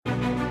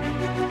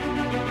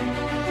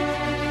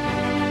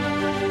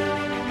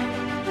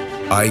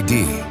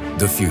ID,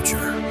 the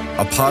Future,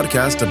 a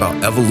podcast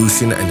about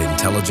evolution and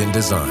intelligent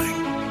design.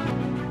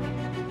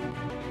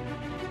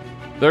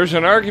 There's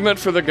an argument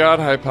for the God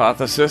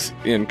hypothesis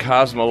in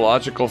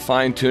cosmological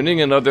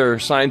fine-tuning and other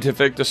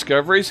scientific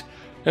discoveries,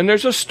 and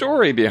there's a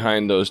story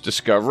behind those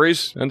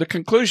discoveries and the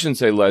conclusions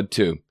they led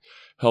to.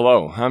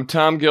 Hello, I'm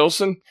Tom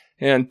Gilson,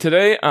 and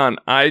today on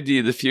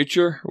ID the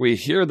Future, we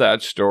hear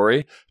that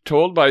story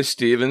told by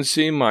Stephen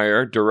C.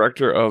 Meyer,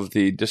 director of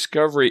the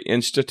Discovery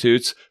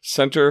Institute's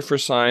Center for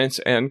Science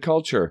and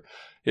Culture.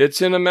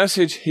 It's in a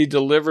message he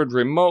delivered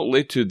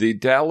remotely to the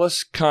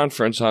Dallas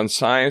Conference on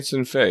Science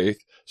and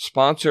Faith,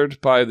 sponsored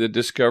by the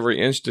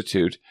Discovery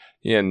Institute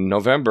in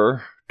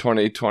November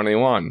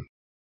 2021.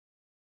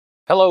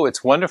 Hello,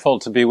 it's wonderful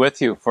to be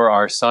with you for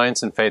our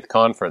Science and Faith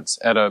Conference.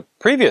 At a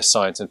previous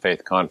Science and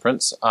Faith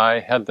Conference, I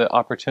had the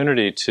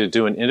opportunity to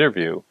do an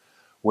interview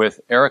with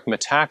Eric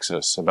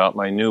Metaxas about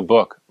my new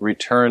book,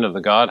 Return of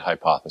the God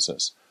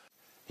Hypothesis.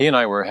 He and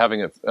I were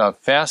having a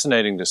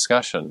fascinating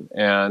discussion,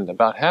 and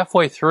about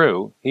halfway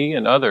through, he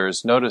and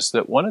others noticed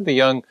that one of the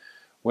young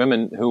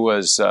women who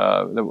was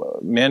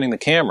manning the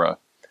camera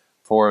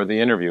for the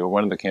interview,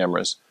 one of the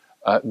cameras,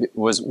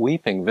 was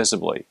weeping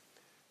visibly.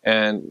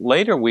 And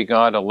later we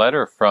got a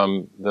letter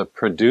from the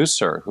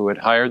producer who had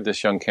hired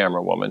this young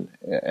camera woman,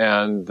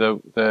 and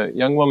the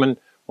young woman,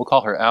 we'll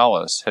call her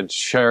Alice, had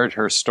shared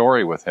her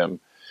story with him.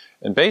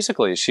 And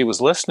basically, she was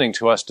listening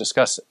to us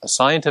discuss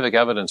scientific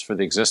evidence for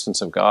the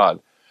existence of God.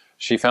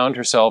 She found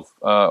herself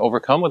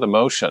overcome with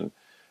emotion,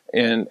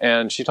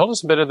 and she told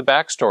us a bit of the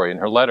backstory in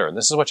her letter. And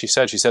this is what she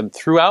said. She said,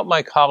 "Throughout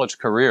my college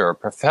career,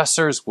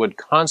 professors would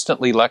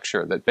constantly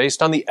lecture that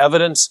based on the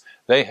evidence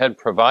they had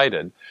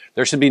provided,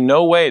 there should be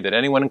no way that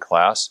anyone in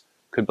class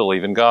could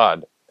believe in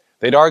God.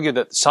 They'd argue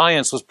that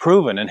science was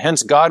proven and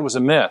hence God was a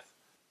myth.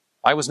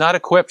 I was not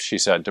equipped," she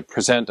said, "to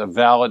present a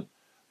valid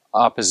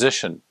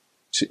opposition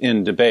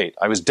in debate.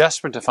 I was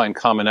desperate to find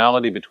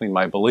commonality between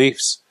my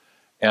beliefs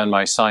and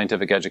my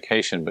scientific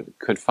education, but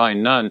could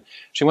find none."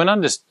 She went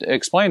on to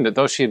explain that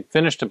though she had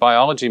finished a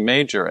biology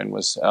major and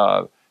was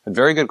had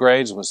very good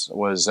grades,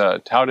 was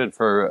touted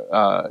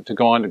for to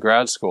go on to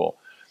grad school,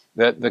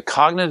 that the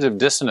cognitive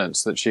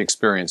dissonance that she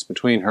experienced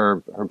between her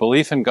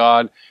belief in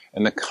God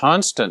and the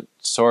constant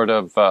sort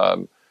of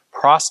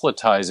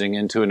proselytizing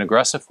into an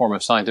aggressive form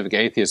of scientific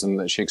atheism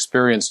that she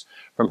experienced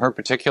from her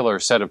particular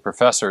set of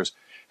professors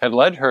had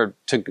led her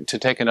to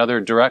take another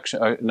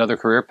direction, another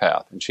career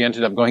path. And she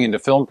ended up going into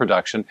film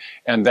production,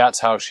 and that's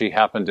how she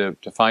happened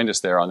to find us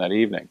there on that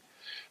evening.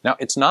 Now,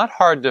 it's not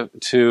hard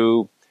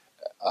to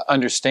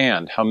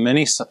understand how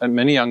many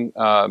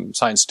young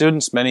science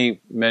students,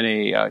 many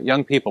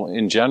young people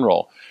in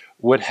general,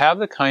 would have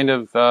the kind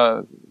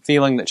of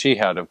feeling that she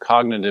had of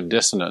cognitive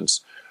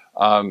dissonance.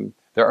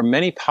 There are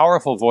many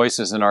powerful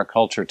voices in our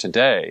culture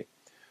today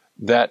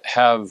that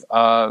have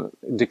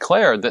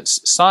declared that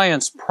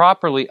science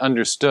properly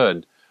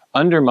understood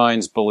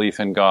undermines belief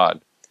in God.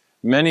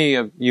 Many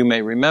of you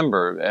may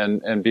remember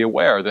and be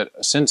aware that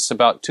since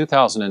about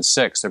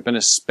 2006, there have been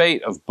a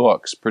spate of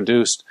books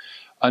produced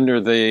under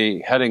the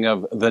heading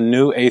of the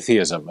New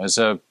Atheism as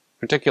a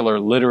particular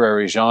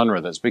literary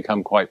genre that's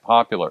become quite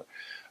popular.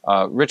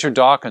 Richard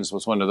Dawkins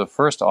was one of the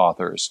first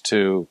authors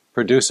to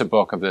produce a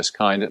book of this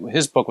kind.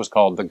 His book was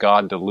called The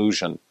God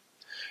Delusion.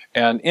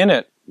 And in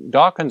it,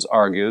 Dawkins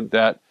argued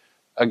that,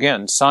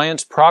 again,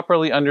 science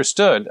properly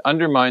understood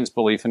undermines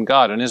belief in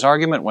God. And his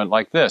argument went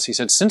like this. He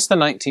said, since the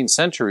 19th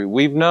century,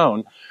 we've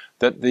known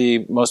that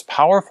the most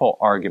powerful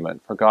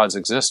argument for God's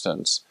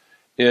existence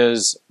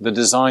is the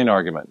design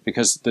argument,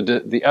 because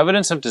the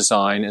evidence of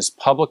design is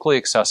publicly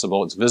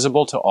accessible, it's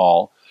visible to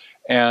all,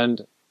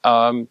 and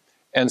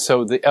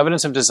so the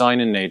evidence of design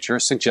in nature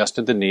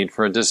suggested the need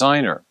for a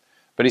designer.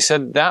 But he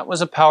said that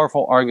was a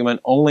powerful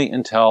argument only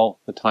until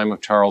the time of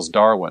Charles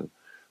Darwin,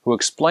 who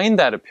explained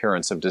that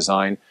appearance of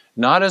design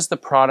not as the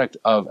product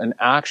of an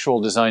actual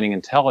designing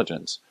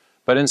intelligence,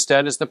 but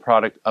instead as the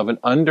product of an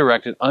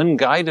undirected,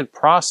 unguided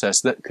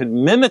process that could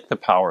mimic the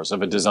powers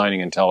of a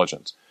designing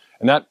intelligence.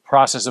 And that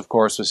process, of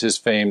course, was his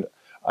famed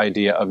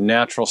idea of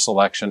natural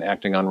selection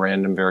acting on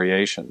random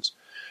variations.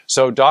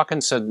 So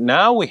Dawkins said,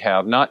 now we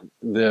have not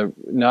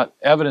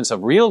evidence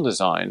of real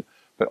design,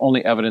 but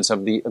only evidence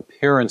of the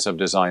appearance of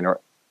design or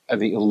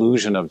the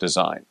illusion of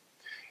design.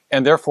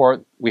 And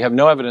therefore, we have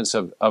no evidence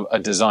of a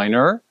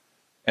designer,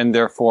 and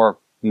therefore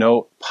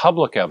no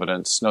public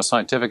evidence, no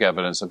scientific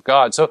evidence of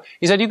God. So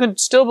he said, you can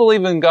still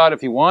believe in God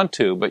if you want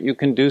to, but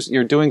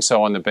you're doing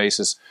so on the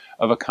basis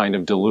of a kind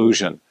of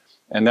delusion.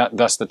 And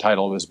thus the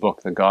title of his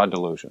book, The God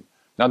Delusion.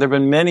 Now, there have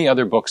been many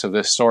other books of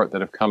this sort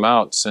that have come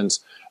out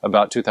since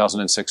about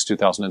 2006,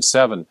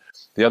 2007.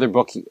 The other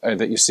book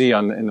that you see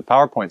in the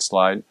PowerPoint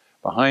slide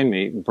behind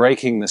me,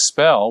 Breaking the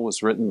Spell,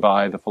 was written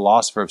by the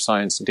philosopher of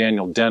science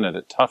Daniel Dennett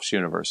at Tufts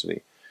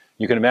University.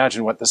 You can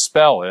imagine what the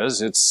spell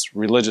is. It's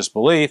religious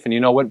belief, and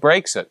you know what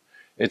breaks it.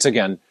 It's,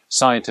 again,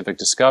 scientific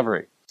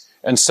discovery.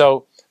 And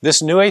so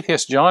this new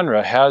atheist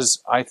genre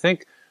has, I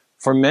think,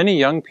 for many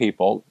young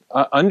people,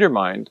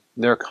 undermined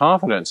their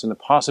confidence in the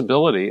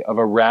possibility of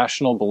a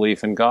rational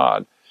belief in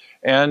God.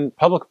 And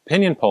public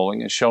opinion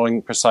polling is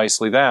showing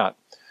precisely that.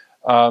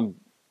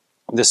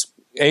 This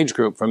age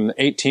group from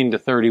 18 to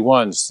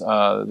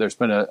 31s, there's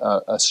been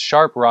a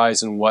sharp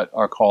rise in what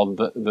are called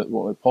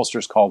what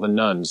pollsters call the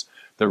nuns,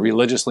 the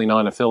religiously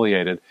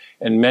non-affiliated.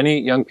 And many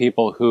young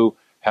people who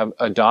have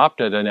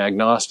adopted an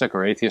agnostic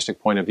or atheistic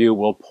point of view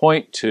will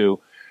point to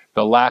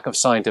the lack of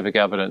scientific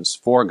evidence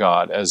for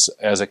God as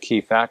a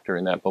key factor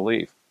in that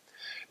belief.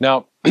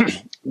 Now,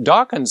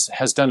 Dawkins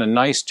has done a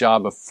nice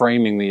job of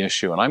framing the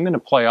issue, and I'm going to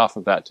play off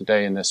of that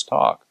today in this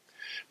talk,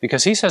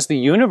 because he says the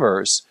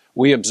universe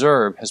we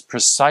observe has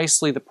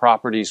precisely the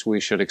properties we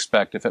should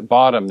expect if at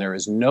bottom there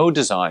is no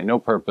design, no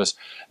purpose,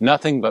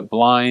 nothing but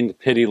blind,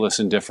 pitiless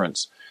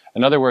indifference.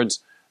 In other words,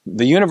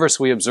 the universe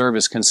we observe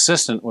is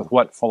consistent with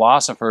what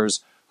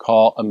philosophers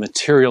call a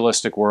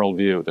materialistic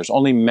worldview. There's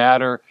only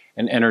matter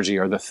and energy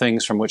are the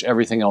things from which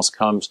everything else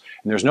comes,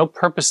 and there's no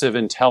purposive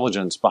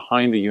intelligence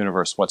behind the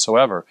universe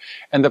whatsoever.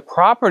 And the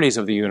properties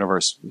of the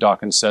universe,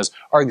 Dawkins says,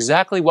 are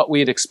exactly what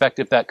we'd expect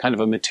if that kind of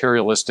a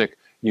materialistic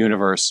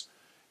universe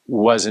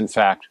was in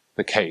fact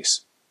the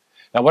case.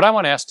 Now, what I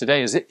want to ask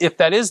today is, if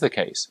that is the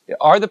case,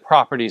 are the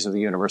properties of the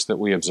universe that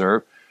we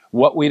observe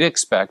what we'd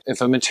expect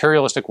if a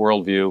materialistic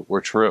worldview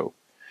were true?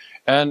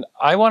 And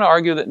I want to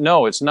argue that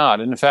no, it's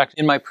not. And in fact,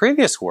 in my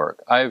previous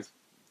work, I've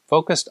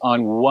focused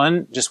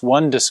on just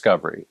one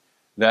discovery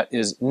that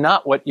is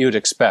not what you'd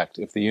expect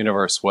if the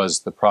universe was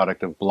the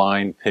product of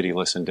blind,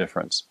 pitiless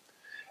indifference.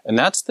 And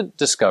that's the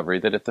discovery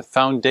that at the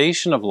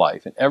foundation of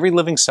life, in every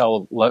living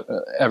cell,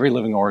 every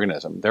living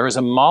organism, there is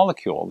a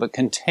molecule that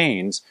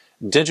contains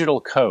digital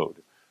code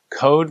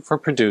for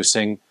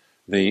producing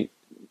the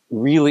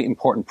really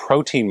important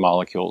protein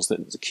molecules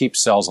that keep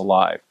cells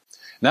alive.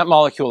 And that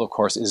molecule, of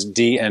course, is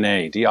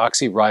DNA,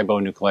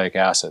 deoxyribonucleic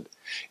acid.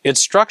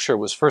 Its structure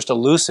was first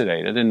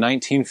elucidated in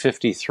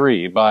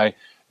 1953 by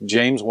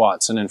James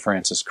Watson and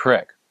Francis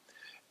Crick.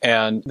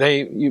 And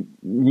you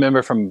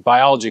remember from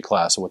biology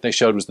class, what they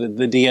showed was that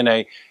the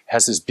DNA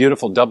has this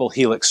beautiful double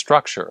helix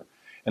structure.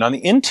 And on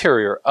the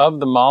interior of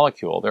the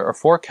molecule, there are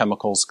 4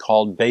 chemicals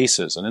called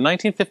bases. And in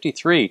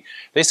 1953,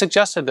 they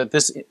suggested that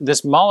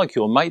this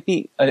molecule might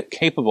be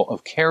capable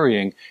of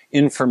carrying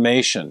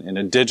information in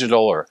a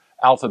digital or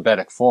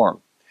alphabetic form.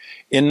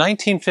 In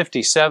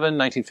 1957,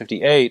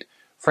 1958,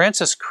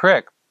 Francis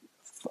Crick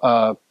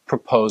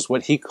proposed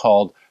what he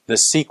called the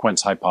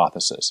sequence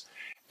hypothesis.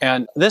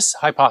 And this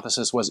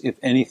hypothesis was, if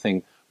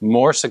anything,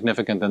 more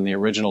significant than the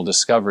original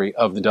discovery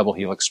of the double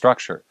helix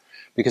structure,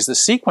 because the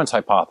sequence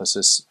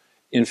hypothesis,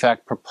 in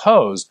fact,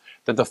 proposed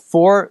that the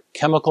 4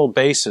 chemical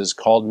bases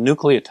called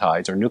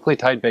nucleotides, or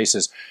nucleotide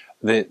bases,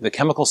 the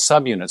chemical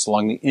subunits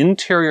along the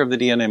interior of the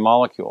DNA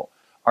molecule,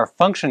 are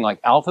functioning like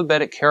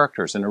alphabetic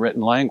characters in a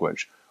written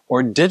language,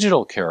 or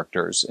digital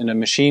characters in a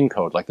machine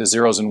code, like the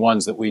zeros and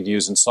ones that we'd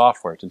use in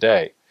software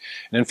today.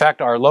 And in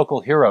fact, our local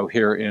hero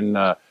here in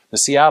the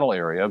Seattle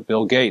area,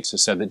 Bill Gates,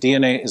 has said that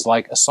DNA is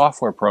like a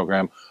software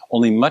program,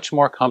 only much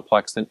more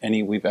complex than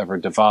any we've ever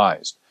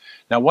devised.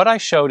 Now, what I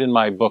showed in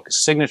my book,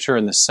 Signature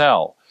in the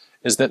Cell,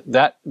 is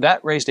that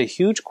raised a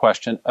huge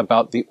question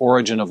about the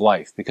origin of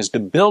life, because to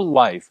build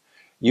life,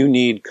 you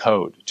need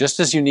code. Just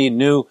as you need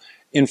new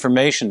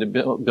information to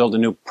build a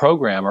new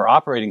program or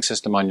operating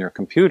system on your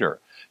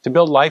computer, to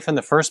build life in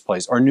the first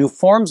place, or new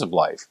forms of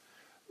life,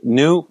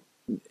 new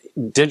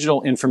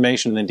digital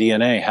information in the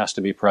DNA has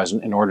to be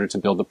present in order to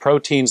build the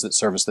proteins that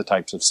service the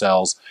types of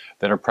cells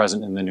that are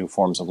present in the new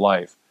forms of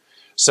life.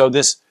 So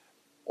this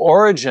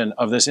origin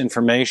of this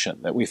information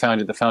that we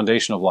found at the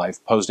foundation of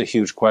life posed a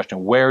huge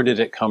question. Where did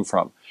it come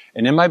from?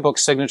 And in my book,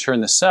 Signature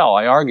in the Cell,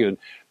 I argued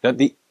that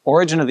the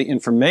origin of the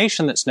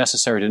information that's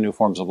necessary to new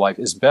forms of life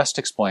is best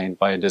explained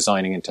by a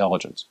designing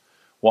intelligence.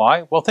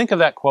 Why? Well, think of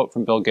that quote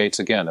from Bill Gates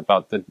again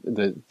about the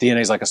DNA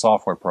is like a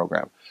software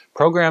program.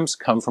 Programs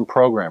come from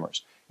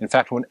programmers. In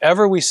fact,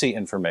 whenever we see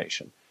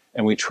information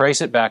and we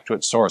trace it back to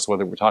its source,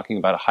 whether we're talking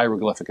about a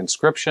hieroglyphic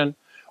inscription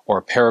or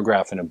a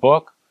paragraph in a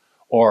book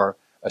or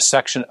a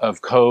section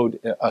of code,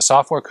 a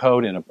software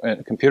code in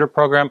a computer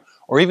program,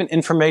 or even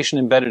information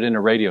embedded in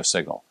a radio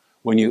signal,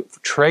 when you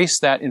trace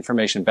that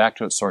information back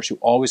to its source, you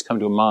always come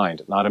to a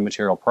mind, not a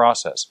material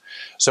process.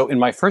 So in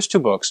my first 2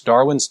 books,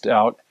 Darwin's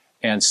Doubt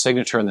and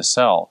Signature in the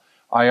Cell,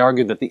 I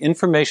argued that the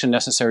information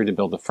necessary to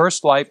build the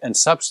first life and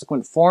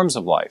subsequent forms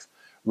of life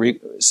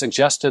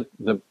suggested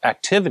the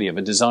activity of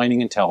a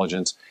designing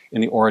intelligence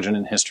in the origin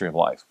and history of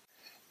life.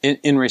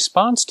 In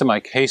response to my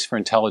case for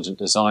intelligent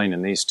design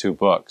in these 2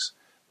 books,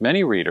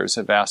 many readers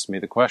have asked me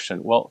the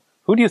question, well,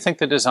 who do you think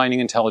the designing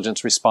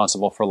intelligence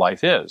responsible for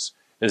life is?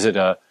 Is it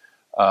a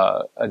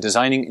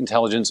designing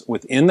intelligence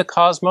within the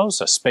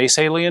cosmos, a space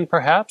alien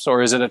perhaps,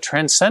 or is it a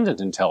transcendent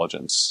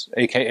intelligence,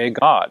 aka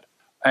God?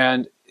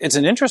 And it's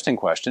an interesting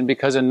question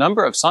because a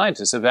number of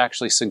scientists have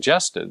actually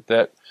suggested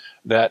that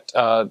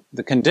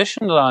the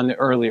conditions on the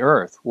early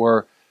Earth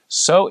were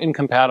so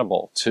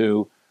incompatible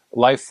to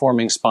life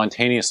forming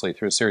spontaneously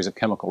through a series of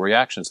chemical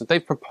reactions that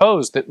they've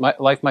proposed that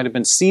life might have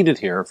been seeded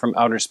here from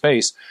outer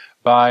space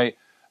by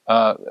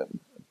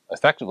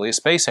effectively a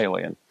space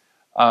alien.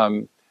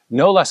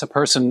 no less a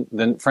person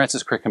than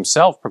Francis Crick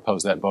himself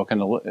proposed that book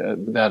and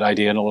that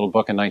idea in a little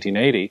book in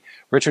 1980.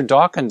 Richard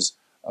Dawkins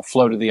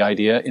floated the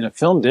idea in a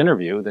filmed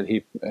interview that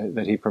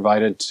he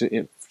provided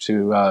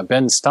to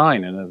Ben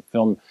Stein in a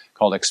film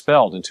called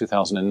Expelled in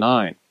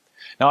 2009.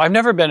 Now, I've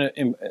never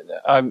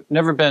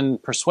been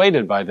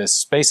persuaded by this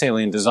space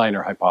alien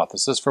designer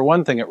hypothesis. For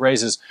one thing, it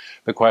raises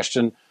the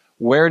question: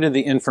 where did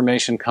the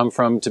information come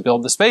from to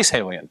build the space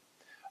alien?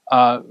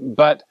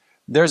 But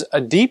there's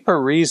a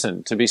deeper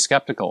reason to be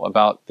skeptical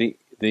about the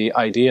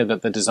idea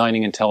that the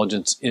designing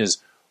intelligence is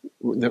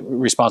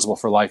responsible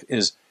for life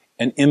is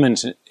an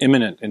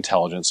imminent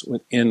intelligence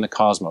within the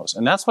cosmos.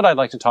 And that's what I'd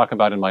like to talk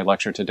about in my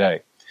lecture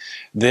today.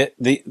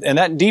 And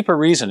that deeper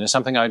reason is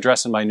something I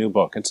address in my new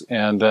book.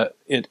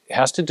 It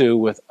has to do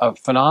with a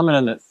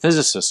phenomenon that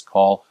physicists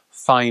call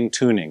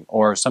fine-tuning,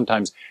 or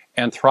sometimes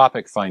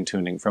anthropic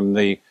fine-tuning, from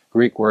the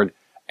Greek word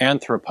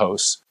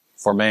anthropos,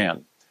 for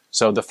man.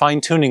 So the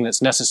fine-tuning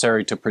that's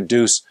necessary to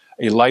produce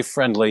a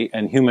life-friendly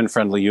and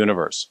human-friendly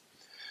universe.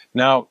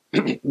 Now,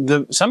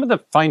 some of the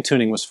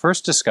fine-tuning was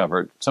first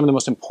discovered, some of the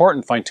most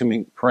important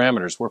fine-tuning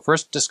parameters were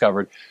first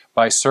discovered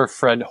by Sir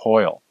Fred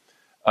Hoyle,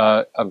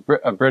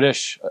 a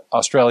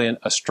British-Australian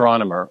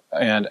astronomer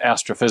and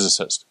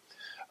astrophysicist.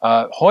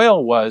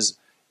 Hoyle was,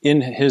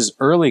 in his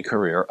early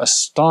career, a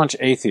staunch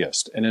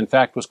atheist, and in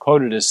fact was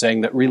quoted as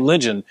saying that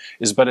religion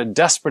is but a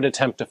desperate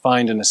attempt to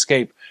find an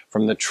escape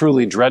from the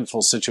truly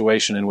dreadful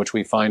situation in which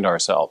we find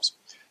ourselves.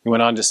 He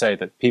went on to say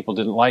that people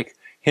didn't like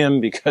him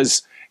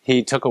because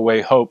he took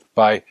away hope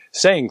by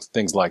saying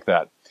things like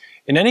that.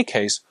 In any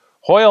case,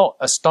 Hoyle,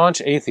 a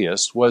staunch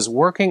atheist, was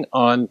working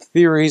on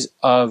theories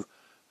of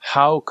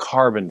how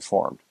carbon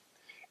formed.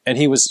 And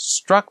he was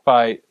struck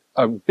by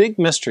a big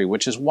mystery,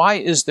 which is, why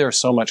is there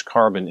so much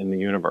carbon in the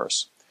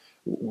universe?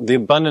 The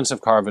abundance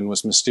of carbon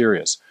was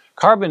mysterious.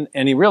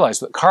 And he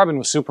realized that carbon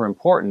was super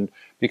important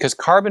because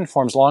carbon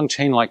forms long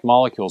chain-like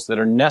molecules that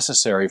are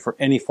necessary for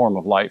any form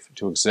of life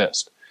to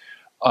exist.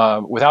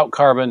 Without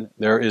carbon,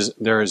 there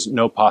is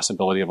no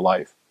possibility of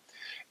life.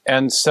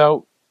 And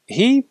so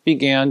he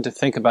began to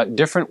think about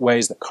different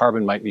ways that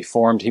carbon might be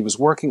formed. He was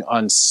working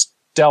on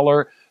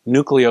stellar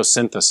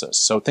nucleosynthesis,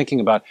 so thinking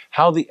about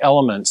how the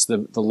elements,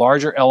 the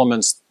larger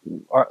elements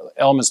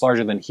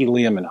larger than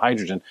helium and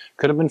hydrogen,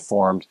 could have been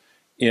formed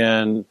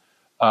in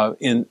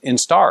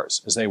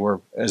stars as they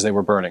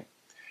were burning.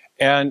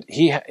 And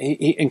he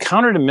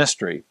encountered a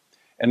mystery,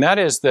 and that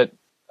is that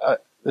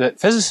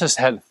physicists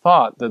had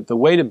thought that the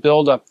way to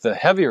build up the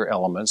heavier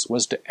elements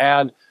was to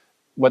add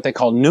what they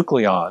call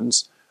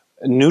nucleons,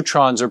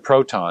 neutrons or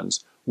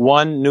protons,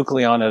 one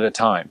nucleon at a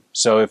time.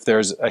 So if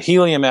there's a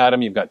helium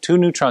atom, you've got 2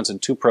 neutrons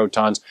and 2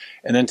 protons,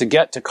 and then to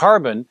get to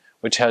carbon,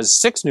 which has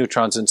 6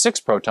 neutrons and 6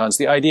 protons,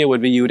 the idea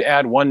would be you would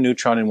add 1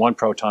 neutron and 1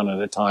 proton at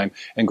a time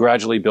and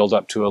gradually build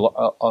up to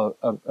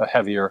a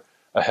heavier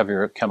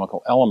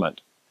chemical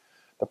element.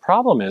 The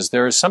problem is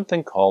there is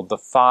something called the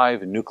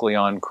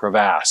 5-nucleon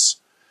crevasse,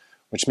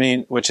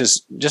 which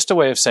is just a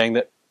way of saying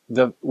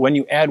that when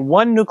you add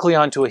 1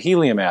 nucleon to a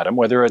helium atom,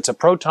 whether it's a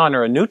proton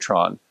or a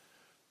neutron,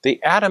 the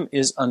atom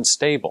is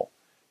unstable.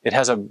 It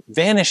has a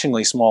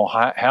vanishingly small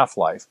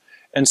half-life.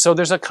 And so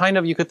there's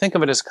you could think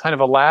of it as kind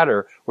of a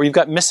ladder where you've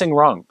got missing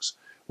rungs,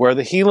 where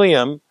the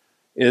helium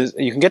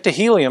you can get to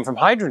helium from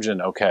hydrogen,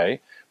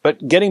 okay,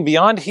 but getting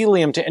beyond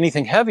helium to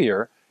anything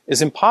heavier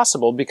is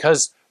impossible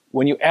because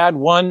when you add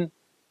one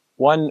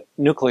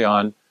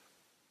nucleon,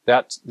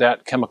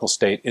 that chemical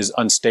state is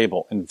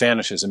unstable and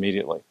vanishes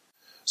immediately.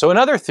 So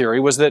another theory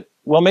was that,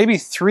 well, maybe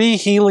 3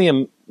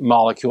 helium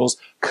molecules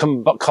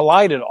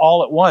collided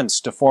all at once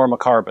to form a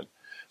carbon.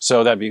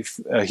 So that'd be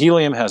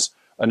helium has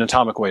an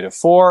atomic weight of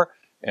 4,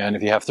 and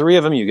if you have 3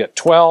 of them, you get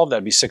 12.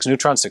 That'd be 6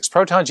 neutrons, 6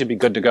 protons. You'd be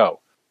good to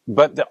go.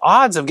 But the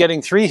odds of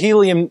getting 3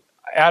 helium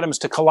atoms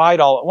to collide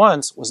all at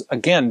once was,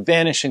 again,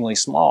 vanishingly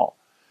small.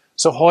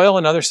 So Hoyle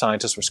and other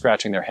scientists were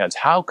scratching their heads.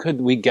 How could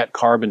we get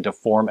carbon to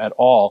form at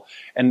all?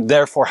 And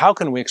therefore, how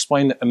can we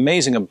explain the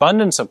amazing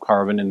abundance of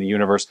carbon in the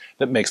universe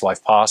that makes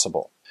life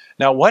possible?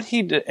 Now, what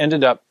he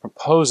ended up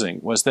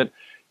proposing was that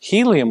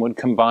helium would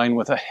combine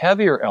with a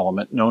heavier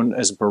element known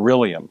as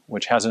beryllium,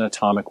 which has an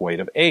atomic weight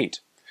of 8.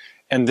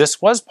 And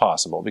this was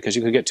possible because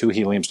you could get 2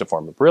 heliums to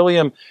form a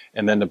beryllium,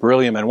 and then the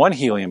beryllium and 1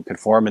 helium could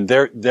form, and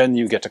then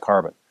you get to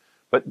carbon.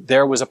 But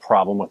there was a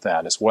problem with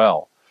that as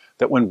well,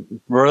 that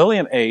when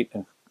beryllium-8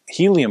 and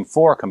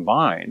helium-4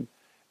 combine,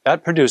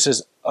 that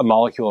produces a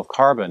molecule of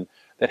carbon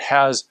that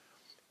has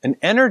an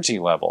energy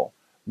level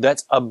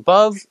that's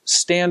above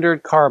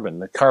standard carbon,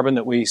 the carbon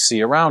that we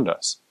see around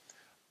us.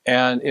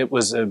 And it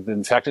was,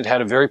 in fact, it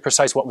had a very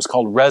precise, what was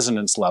called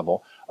resonance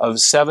level of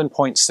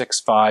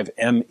 7.65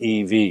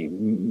 MeV,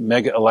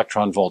 mega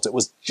electron volts. It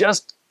was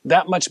just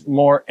that much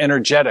more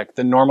energetic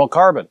than normal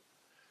carbon.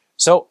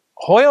 So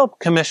Hoyle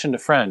commissioned a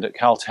friend at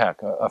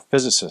Caltech, a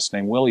physicist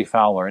named Willie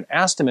Fowler, and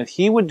asked him if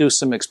he would do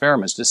some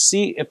experiments to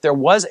see if there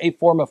was a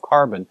form of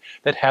carbon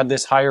that had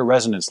this higher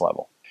resonance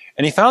level.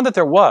 And he found that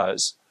there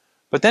was,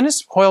 but then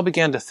as Hoyle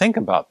began to think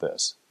about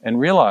this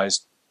and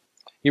realized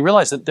he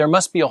realized that there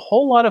must be a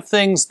whole lot of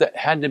things that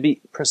had to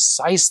be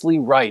precisely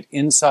right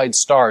inside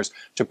stars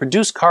to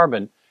produce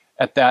carbon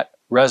at that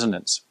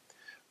resonance.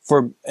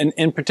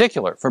 In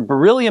particular, for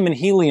beryllium and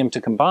helium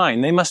to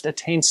combine, they must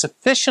attain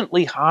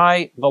sufficiently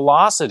high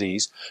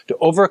velocities to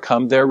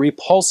overcome their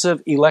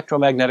repulsive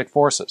electromagnetic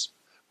forces.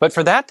 But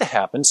for that to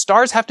happen,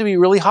 stars have to be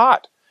really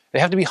hot. They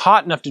have to be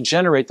hot enough to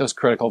generate those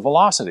critical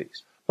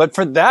velocities. But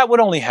for that would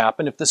only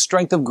happen if the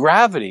strength of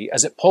gravity,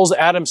 as it pulls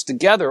atoms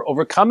together,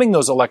 overcoming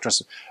those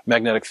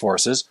electromagnetic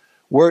forces,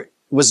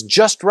 was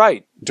just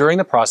right during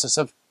the process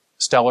of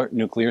stellar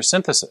nuclear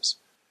synthesis.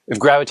 If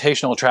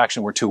gravitational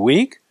attraction were too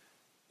weak,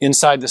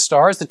 inside the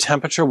stars, the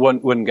temperature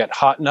wouldn't get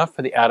hot enough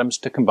for the atoms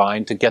to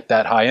combine to get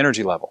that high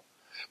energy level.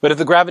 But if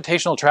the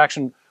gravitational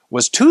attraction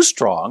was too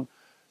strong,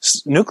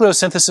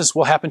 nucleosynthesis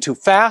will happen too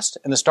fast,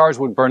 and the stars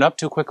would burn up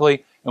too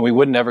quickly, and we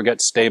would never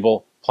get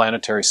stable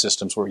planetary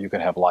systems where you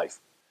could have life.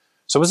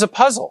 So it was a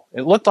puzzle.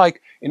 It looked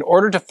like in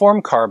order to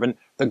form carbon,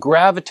 the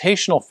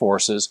gravitational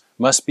forces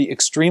must be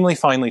extremely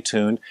finely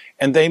tuned,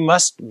 and they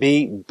must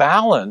be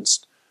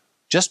balanced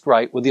just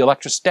right with the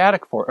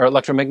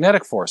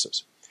electromagnetic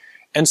forces.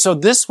 And so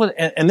this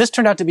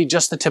turned out to be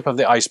just the tip of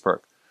the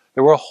iceberg.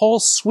 There were a whole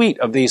suite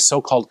of these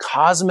so-called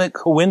cosmic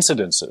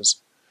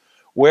coincidences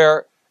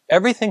where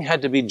everything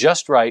had to be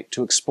just right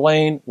to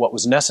explain what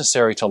was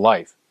necessary to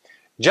life.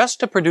 Just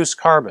to produce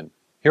carbon,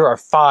 here are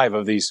 5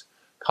 of these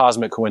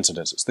cosmic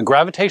coincidences. The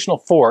gravitational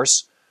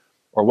force,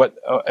 or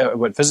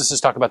what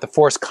physicists talk about, the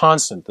force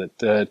constant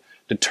that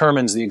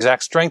determines the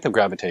exact strength of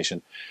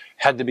gravitation,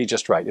 had to be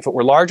just right. If it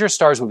were larger,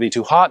 stars would be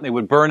too hot and they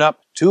would burn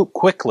up too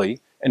quickly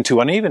and too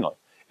unevenly.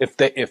 If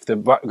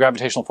the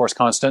gravitational force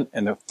constant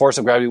and the force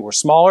of gravity were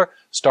smaller,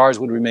 stars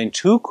would remain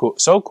so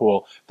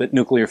cool that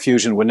nuclear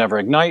fusion would never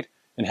ignite,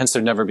 and hence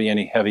there'd never be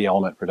any heavy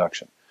element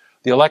production.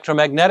 The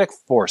electromagnetic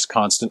force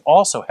constant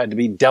also had to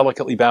be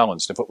delicately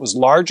balanced. If it was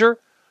larger,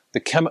 the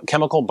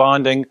chemical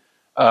bonding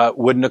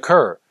wouldn't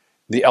occur.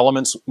 The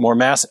elements more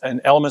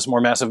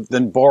massive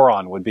than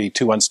boron would be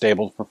too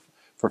unstable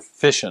for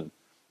fission.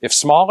 If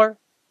smaller,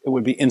 it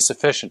would be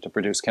insufficient to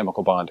produce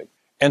chemical bonding.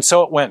 And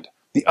so it went.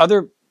 The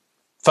other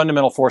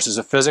fundamental forces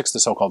of physics, the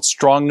so-called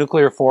strong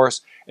nuclear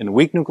force and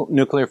weak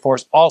nuclear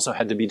force, also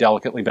had to be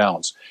delicately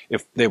balanced.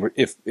 If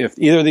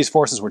either of these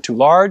forces were too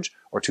large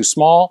or too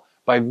small,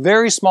 by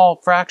very small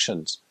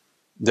fractions,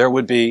 there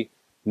would be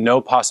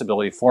no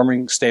possibility of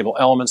forming stable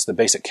elements. The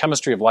basic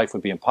chemistry of life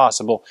would be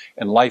impossible,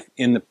 and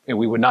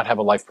we would not have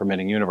a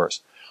life-permitting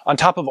universe. On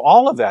top of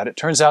all of that, it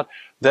turns out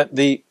that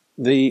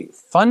the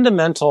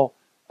fundamental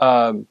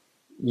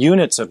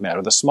units of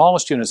matter, the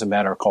smallest units of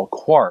matter, are called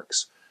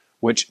quarks,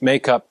 which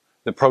make up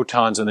the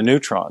protons and the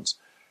neutrons,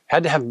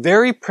 had to have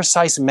very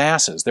precise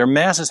masses. Their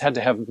masses had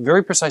to have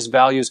very precise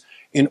values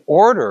in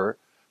order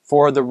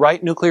for the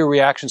right nuclear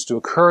reactions to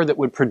occur that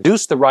would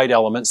produce the right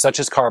elements, such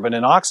as carbon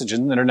and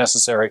oxygen, that are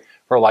necessary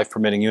for a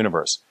life-permitting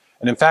universe.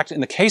 And in fact,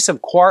 in the case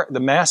of the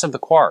mass of the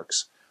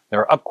quarks,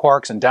 there are up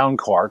quarks and down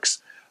quarks,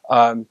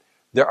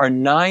 there are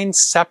 9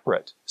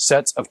 separate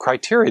sets of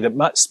criteria that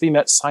must be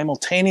met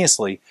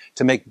simultaneously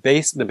to make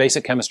the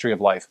basic chemistry of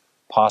life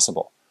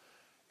possible.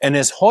 And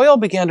as Hoyle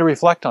began to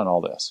reflect on all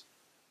this,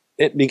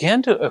 it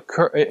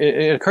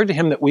occurred to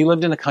him that we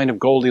lived in a kind of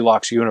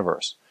Goldilocks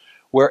universe,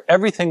 where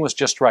everything was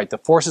just right. The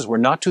forces were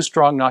not too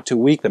strong, not too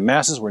weak. The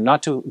masses were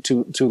not too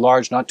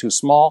large, not too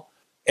small.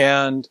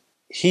 And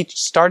he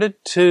started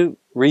to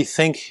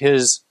rethink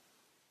his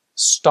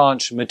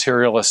staunch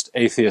materialist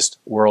atheist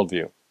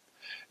worldview.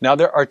 Now,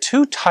 there are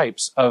 2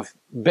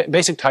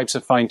 basic types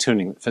of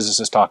fine-tuning that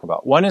physicists talk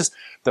about. One is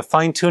the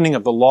fine-tuning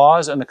of the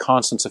laws and the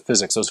constants of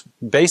physics. Those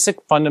basic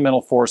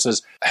fundamental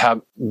forces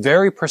have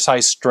very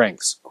precise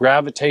strengths.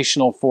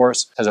 Gravitational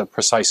force has a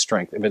precise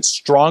strength. If it's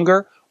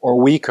stronger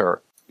or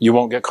weaker, you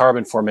won't get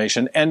carbon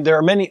formation. And there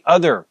are many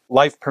other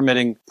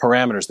life-permitting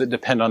parameters that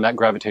depend on that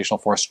gravitational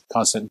force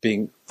constant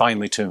being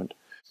finely tuned.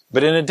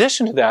 But in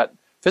addition to that,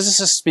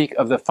 physicists speak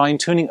of the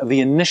fine-tuning of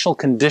the initial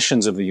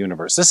conditions of the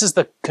universe. This is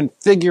the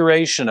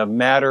configuration of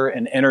matter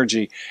and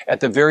energy at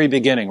the very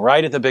beginning,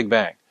 right at the Big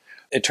Bang.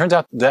 It turns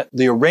out that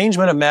the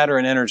arrangement of matter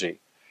and energy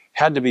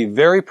had to be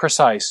very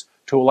precise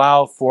to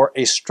allow for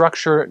a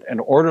structured and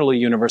orderly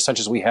universe such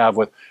as we have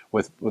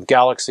with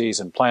galaxies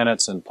and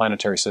planets and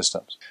planetary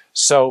systems.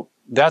 So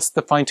that's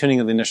the fine-tuning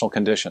of the initial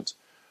conditions.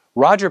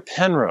 Roger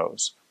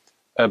Penrose,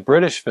 a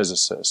British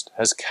physicist,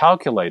 has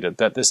calculated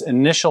that this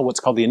what's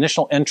called the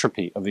initial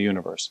entropy of the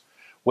universe,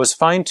 was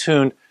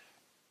fine-tuned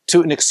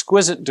to an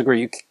exquisite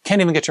degree. You can't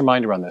even get your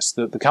mind around this.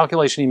 The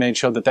calculation he made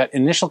showed that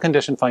initial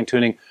condition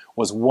fine-tuning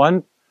was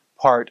 1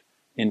 part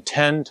in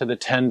 10 to the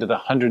 10 to the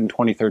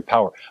 123rd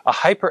power, a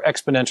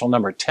hyper-exponential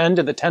number, 10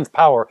 to the 10th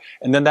power,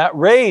 and then that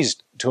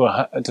raised to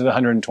the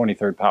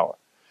 123rd power.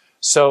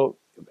 So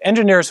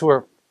engineers who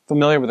are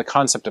familiar with the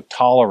concept of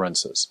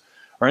tolerances,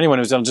 or anyone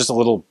who's done just a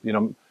little,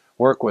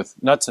 work with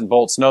nuts and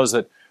bolts, knows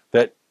that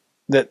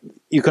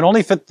you can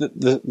only fit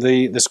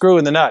the screw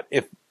in the nut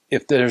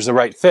if there's the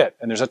right fit,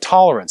 and there's a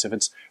tolerance. If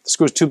the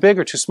screw is too big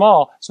or too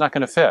small, it's not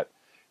going to fit.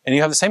 And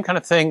you have the same kind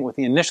of thing with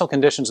the initial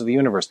conditions of the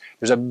universe.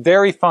 There's a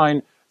very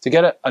fine to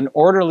get an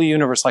orderly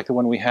universe like the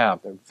one we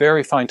have. They're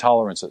very fine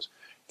tolerances.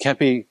 Can't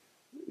be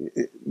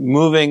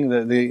moving,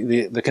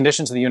 the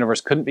conditions of the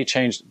universe couldn't be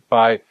changed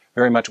by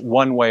very much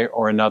one way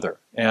or another.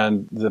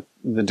 And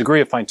the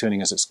degree of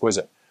fine-tuning is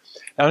exquisite.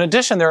 Now, in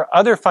addition, there are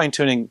other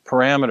fine-tuning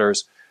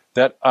parameters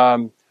that are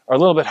a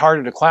little bit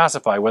harder to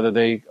classify, whether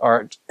they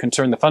are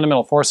concern the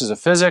fundamental forces of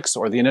physics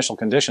or the initial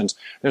conditions.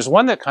 There's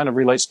one that kind of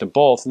relates to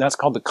both, and that's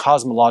called the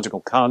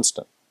cosmological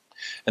constant.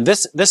 And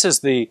this is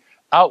the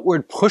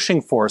outward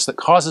pushing force that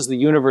causes the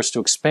universe to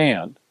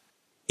expand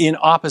in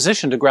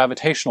opposition to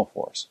gravitational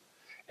force.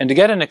 And to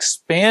get an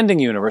expanding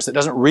universe that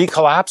doesn't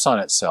recollapse on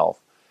itself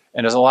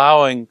and is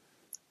allowing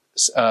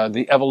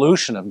the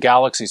evolution of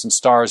galaxies and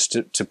stars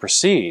to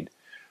proceed,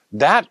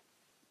 that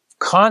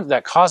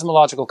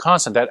cosmological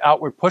constant, that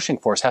outward pushing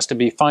force, has to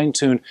be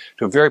fine-tuned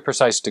to a very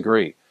precise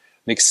degree.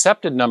 The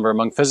accepted number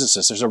among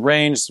physicists, there's a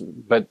range,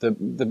 but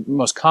the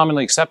most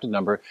commonly accepted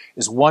number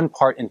is 1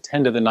 part in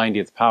 10 to the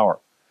 90th power.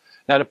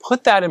 Now, to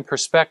put that in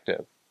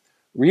perspective,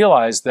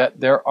 realize that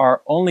there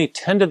are only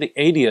 10 to the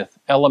 80th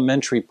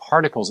elementary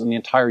particles in the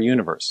entire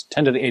universe,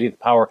 10 to the 80th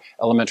power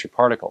elementary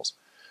particles.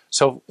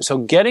 So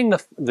getting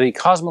the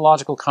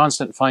cosmological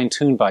constant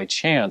fine-tuned by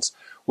chance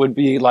would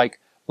be like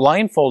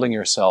blindfolding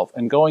yourself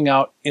and going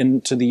out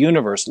into the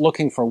universe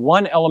looking for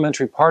one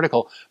elementary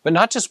particle, but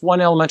not just one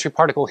elementary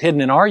particle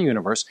hidden in our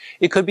universe.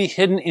 It could be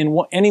hidden in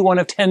any one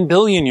of 10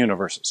 billion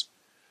universes.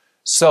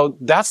 So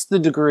that's the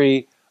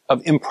degree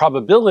of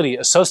improbability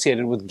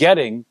associated with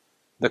getting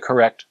the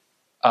correct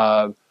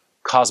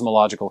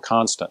cosmological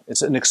constant.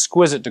 It's an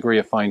exquisite degree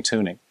of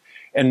fine-tuning.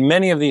 And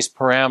many of these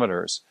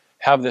parameters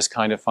have this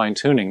kind of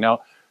fine-tuning.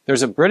 Now,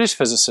 there's a British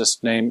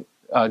physicist named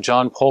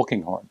John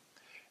Polkinghorne.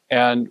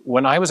 And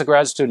when I was a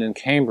grad student in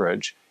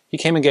Cambridge, he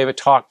came and gave a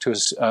talk to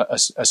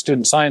a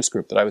student science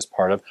group that I was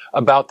part of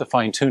about the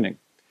fine-tuning.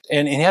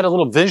 And he had a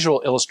little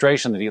visual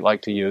illustration that he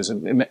liked to use,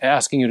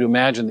 asking you to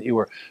imagine that you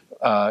were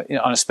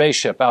on a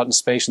spaceship out in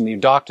space and you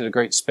docked at a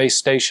great space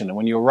station. And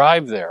when you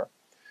arrived there,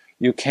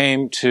 you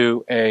came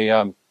to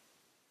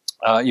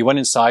you went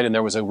inside and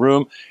there was a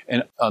room,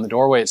 and on the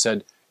doorway it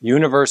said,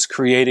 "Universe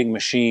creating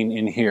machine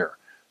in here."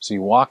 So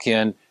you walk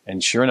in,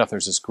 and sure enough,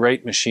 there's this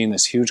great machine,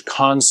 this huge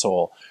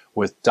console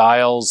with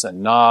dials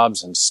and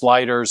knobs and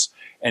sliders,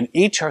 and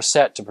each are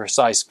set to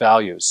precise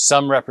values,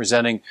 some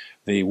representing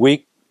the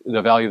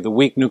value of the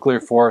weak nuclear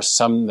force,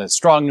 some the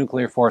strong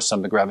nuclear force,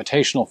 some the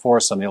gravitational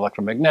force, some the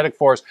electromagnetic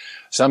force,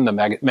 some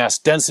the mass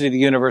density of the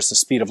universe, the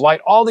speed of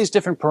light, all these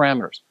different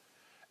parameters.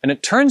 And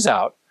it turns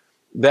out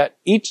that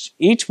each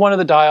one of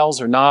the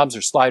dials or knobs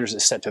or sliders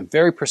is set to a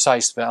very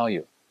precise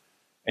value.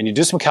 And you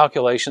do some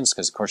calculations,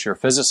 because of course you're a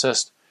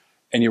physicist,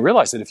 and you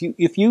realize that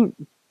if you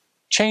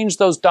change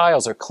those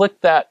dials or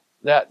click that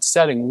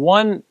setting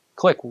one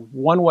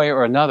way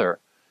or another,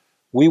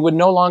 we would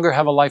no longer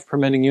have a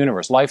life-permitting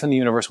universe. Life in the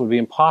universe would be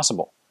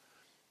impossible.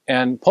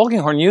 And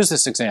Polkinghorne used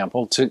this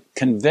example to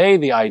convey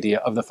the idea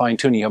of the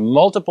fine-tuning. You have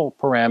multiple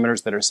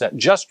parameters that are set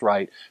just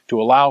right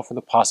to allow for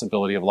the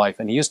possibility of life.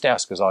 And he used to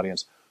ask his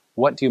audience,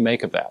 what do you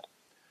make of that?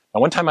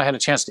 Now, one time I had a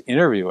chance to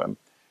interview him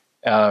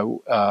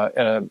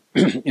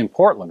in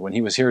Portland when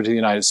he was here to the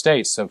United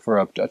States for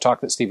a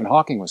talk that Stephen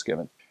Hawking was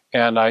given.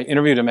 And I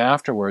interviewed him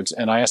afterwards,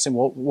 and I asked him,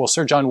 well,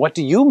 Sir John, what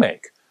do you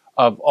make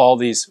of all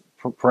these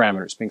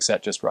parameters being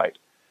set just right?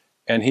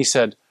 And he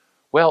said,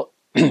 well,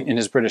 in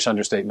his British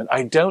understatement,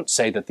 I don't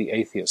say that the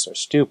atheists are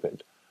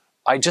stupid.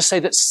 I just say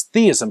that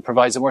theism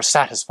provides a more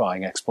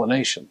satisfying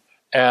explanation.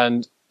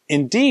 And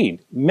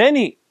indeed,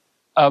 many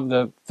of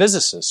the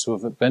physicists who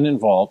have been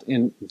involved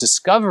in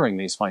discovering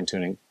these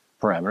fine-tuning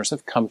parameters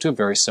have come to a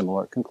very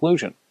similar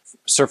conclusion.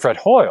 Sir Fred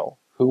Hoyle,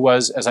 who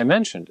was, as I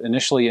mentioned,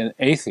 initially an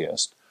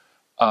atheist,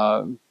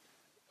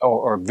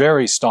 or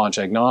very staunch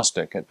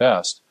agnostic at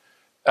best,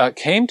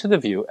 came to the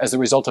view, as a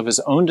result of his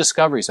own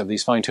discoveries of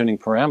these fine-tuning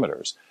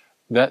parameters,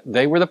 that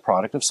they were the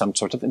product of some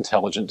sort of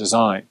intelligent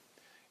design.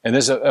 And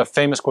there's a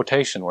famous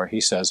quotation where he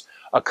says,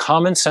 "A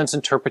common sense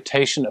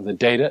interpretation of the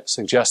data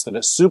suggests that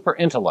a super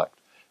intellect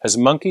has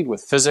monkeyed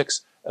with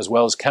physics as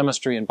well as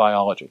chemistry and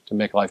biology to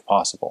make life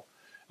possible."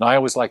 And I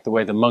always like the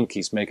way the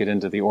monkeys make it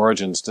into the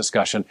origins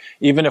discussion,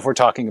 even if we're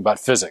talking about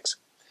physics.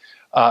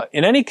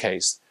 In any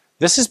case,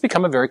 this has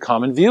become a very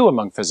common view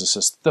among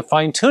physicists. The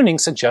fine-tuning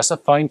suggests a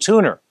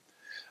fine-tuner.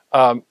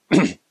 And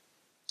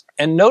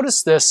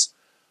notice this,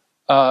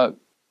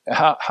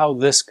 how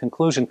this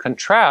conclusion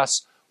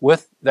contrasts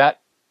with that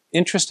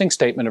interesting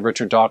statement of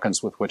Richard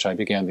Dawkins with which I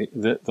began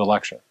the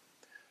lecture.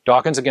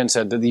 Dawkins again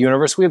said that the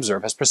universe we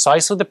observe has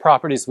precisely the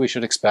properties we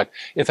should expect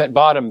if at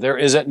bottom there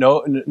is at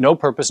no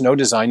purpose, no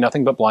design,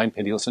 nothing but blind,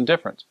 pitiless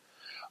indifference.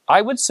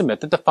 I would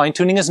submit that the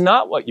fine-tuning is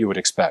not what you would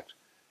expect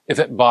if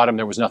at bottom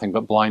there was nothing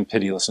but blind,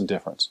 pitiless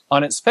indifference.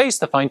 On its face,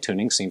 the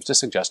fine-tuning seems to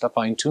suggest a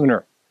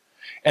fine-tuner.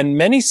 And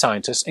many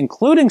scientists,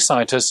 including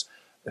scientists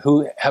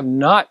who have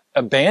not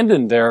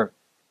abandoned their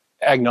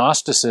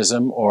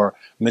agnosticism or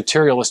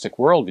materialistic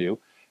worldview,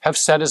 have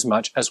said as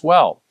much as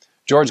well.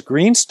 George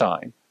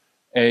Greenstein,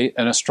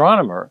 an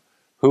astronomer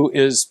who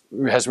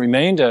has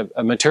remained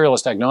a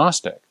materialist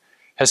agnostic,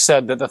 has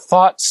said that the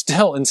thought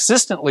still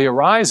insistently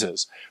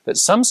arises that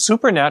some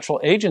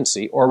supernatural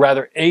agency, or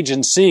rather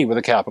agency with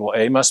a capital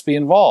A, must be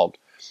involved.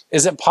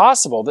 Is it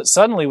possible that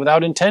suddenly,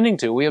 without intending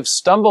to, we have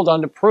stumbled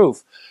onto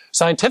proof,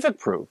 scientific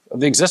proof, of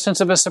the existence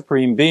of a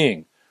supreme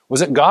being?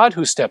 Was it God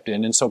who stepped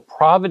in and so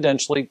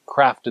providentially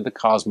crafted the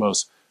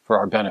cosmos for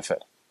our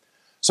benefit?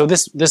 So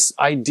this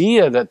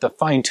idea that the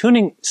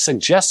fine-tuning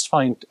suggests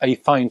a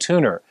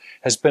fine-tuner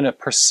has been a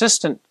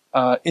persistent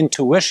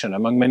intuition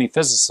among many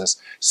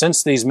physicists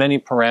since these many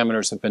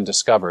parameters have been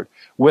discovered,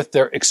 with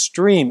their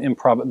extreme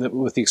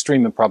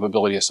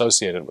improbability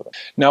associated with it.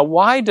 Now,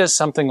 why does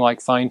something like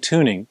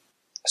fine-tuning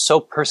so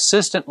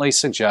persistently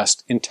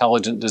suggest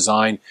intelligent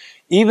design,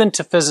 even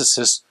to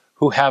physicists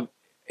who have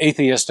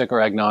atheistic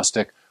or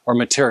agnostic or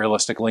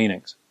materialistic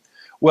leanings?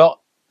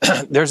 Well,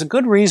 there's a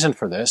good reason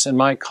for this, and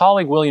my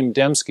colleague William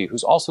Dembski,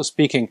 who's also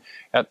speaking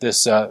at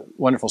this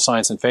wonderful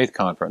Science and Faith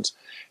conference,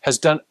 has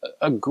done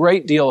a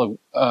great deal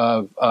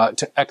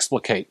to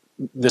explicate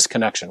this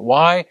connection.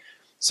 Why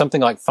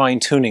something like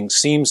fine-tuning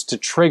seems to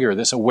trigger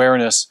this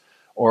awareness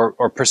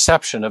or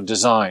perception of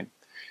design.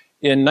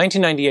 In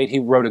 1998, he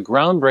wrote a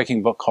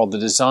groundbreaking book called The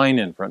Design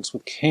Inference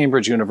with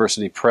Cambridge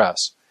University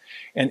Press.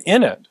 And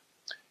in it,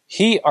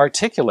 he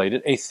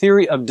articulated a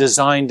theory of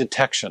design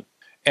detection.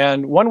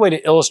 And one way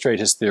to illustrate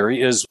his theory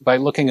is by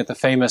looking at the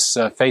famous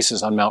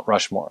faces on Mount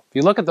Rushmore. If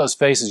you look at those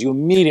faces, you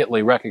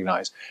immediately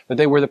recognize that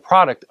they were the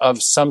product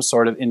of some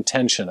sort of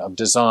intention, of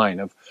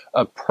design,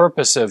 of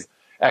purposive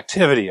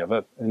activity,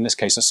 in this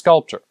case, a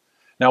sculptor.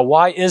 Now,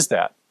 why is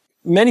that?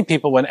 Many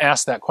people, when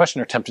asked that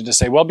question, are tempted to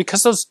say, well,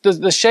 because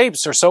the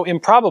shapes are so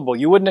improbable.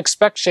 You wouldn't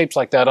expect shapes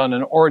like that on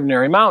an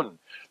ordinary mountain.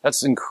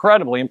 That's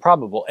incredibly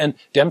improbable. And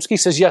Dembski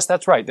says, yes,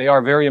 that's right. They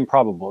are very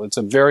improbable. It's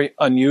a very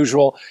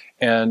unusual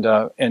and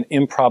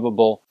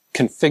improbable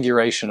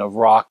configuration of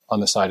rock on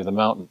the side of the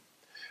mountain.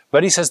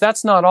 But he says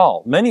that's not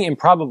all. Many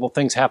improbable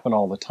things happen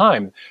all the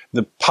time.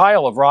 The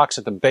pile of rocks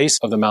at the base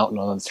of the mountain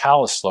on the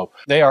talus slope,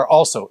 they are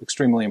also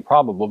extremely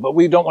improbable. But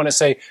we don't want to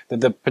say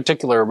that the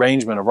particular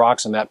arrangement of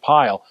rocks in that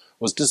pile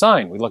was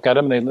designed. We look at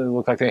them and they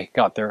look like they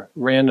got there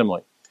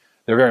randomly.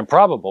 They're very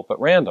improbable,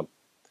 but random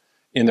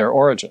in their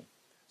origin.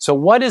 So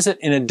what is it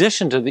in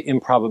addition to the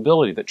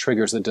improbability that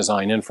triggers the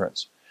design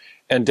inference?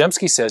 And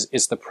Dembski says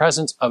it's the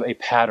presence of a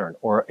pattern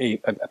or a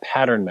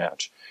pattern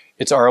match.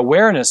 It's our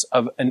awareness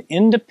of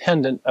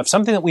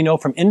something that we know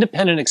from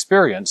independent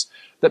experience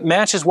that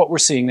matches what we're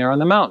seeing there on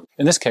the mountain.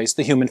 In this case,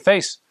 the human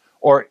face,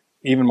 or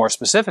even more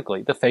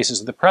specifically, the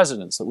faces of the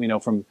presidents that we know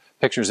from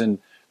pictures in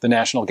the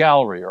National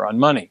Gallery or on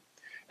money.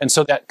 And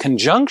so that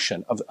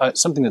conjunction of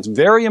something that's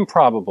very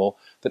improbable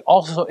that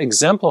also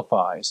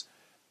exemplifies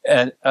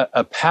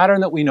a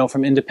pattern that we know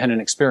from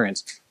independent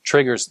experience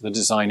triggers the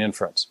design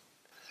inference.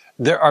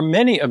 There are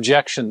many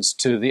objections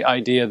to the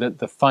idea that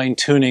the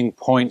fine-tuning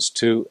points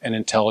to an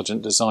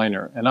intelligent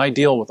designer, and I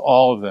deal with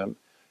all of them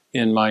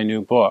in my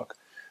new book.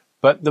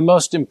 But the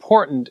most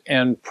important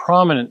and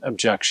prominent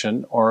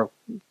objection, or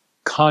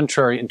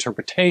contrary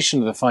interpretation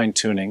of the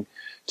fine-tuning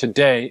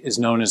today, is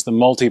known as the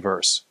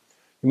multiverse.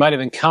 You might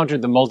have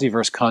encountered the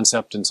multiverse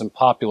concept in some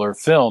popular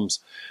films,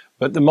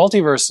 but the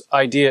multiverse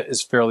idea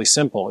is fairly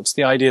simple. It's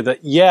the idea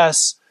that,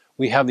 yes,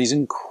 we have these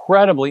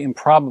incredibly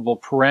improbable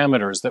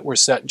parameters that were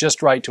set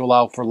just right to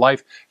allow for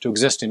life to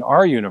exist in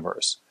our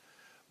universe.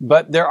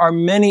 But there are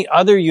many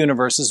other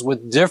universes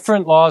with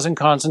different laws and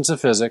constants of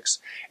physics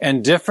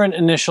and different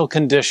initial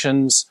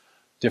conditions,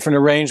 different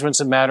arrangements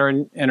of matter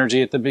and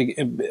energy at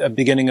the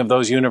beginning of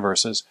those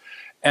universes.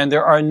 And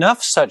there are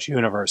enough such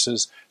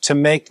universes to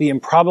make the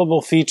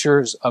improbable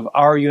features of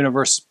our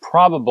universe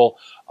probable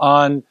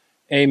on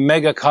a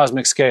mega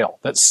cosmic scale,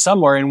 that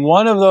somewhere in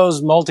one of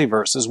those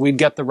multiverses we'd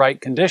get the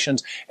right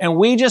conditions, and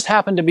we just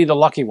happen to be the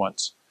lucky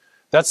ones.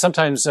 That's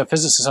sometimes,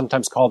 physicists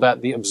sometimes call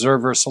that the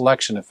observer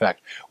selection effect.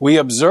 We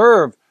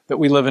observe that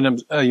we live in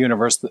a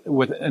universe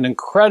with an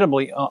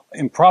incredibly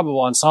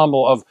improbable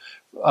ensemble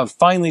of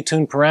finely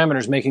tuned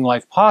parameters making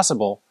life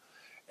possible,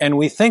 and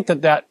we think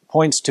that that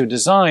points to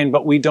design,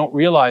 but we don't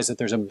realize that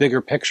there's a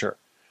bigger picture,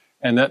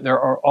 and that there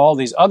are all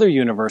these other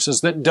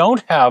universes that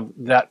don't have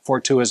that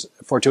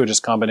fortuitous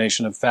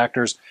combination of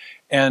factors,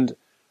 and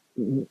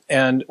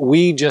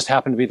we just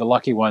happen to be the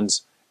lucky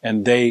ones,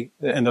 and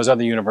those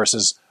other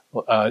universes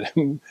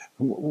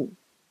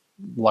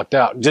lucked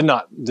out, did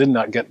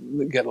not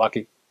get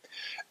lucky.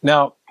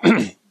 Now,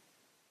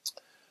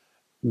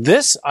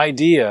 this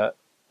idea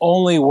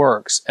only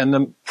works, and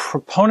the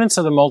proponents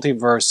of the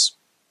multiverse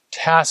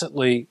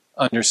tacitly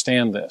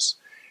understand this.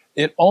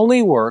 It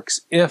only works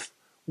if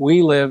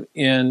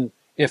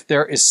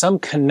there is some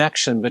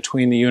connection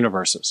between the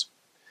universes.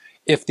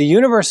 If the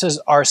universes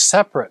are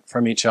separate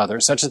from each other,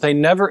 such that they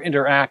never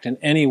interact in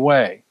any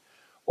way,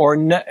 or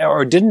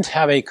didn't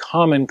have a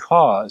common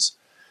cause,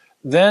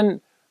 then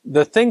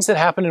the things that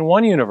happen in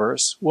one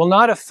universe will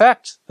not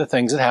affect the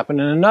things that happen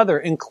in another,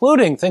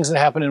 including things that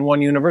happen in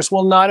one universe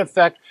will not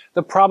affect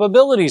the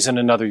probabilities in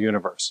another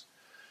universe.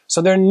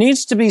 So there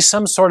needs to be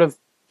some sort of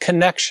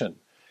connection.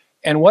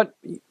 And what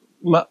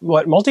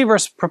what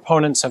multiverse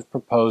proponents have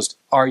proposed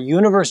are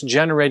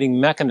universe-generating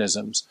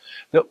mechanisms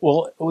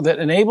that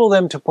enable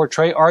them to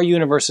portray our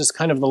universe as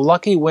kind of the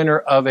lucky winner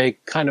of a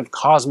kind of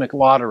cosmic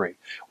lottery,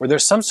 where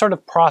there's some sort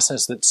of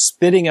process that's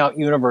spitting out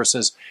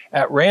universes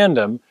at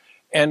random,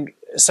 and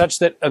such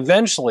that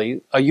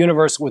eventually a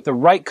universe with the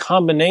right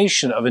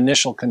combination of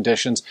initial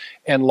conditions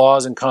and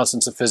laws and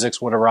constants of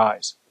physics would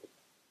arise.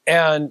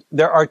 And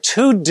there are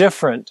two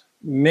different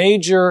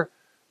major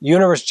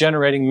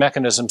universe-generating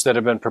mechanisms that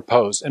have been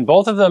proposed, and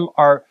both of them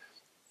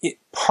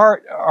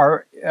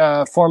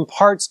form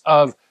parts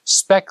of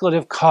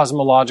speculative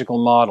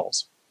cosmological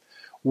models.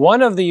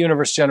 One of the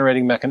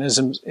universe-generating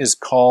mechanisms is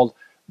called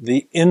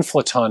the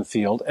inflaton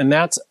field, and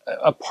that's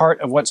a part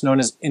of what's known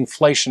as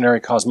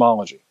inflationary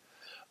cosmology.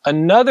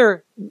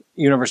 Another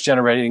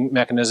universe-generating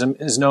mechanism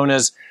is known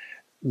as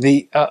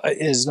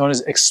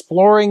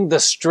exploring the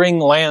string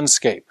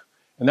landscape,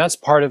 and that's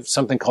part of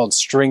something called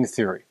string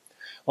theory.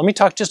 Let me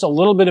talk just a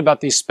little bit about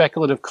these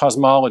speculative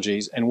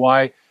cosmologies and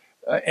why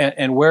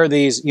and where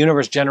these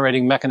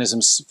universe-generating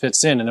mechanisms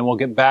fits in, and then we'll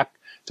get back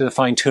to the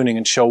fine-tuning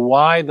and show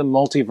why the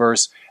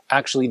multiverse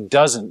actually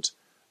doesn't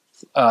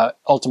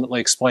ultimately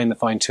explain the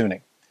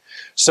fine-tuning.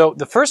 So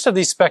the first of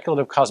these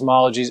speculative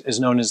cosmologies is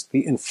known as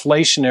the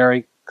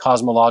inflationary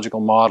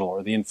cosmological model,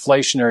 or the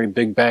inflationary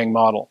Big Bang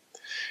model.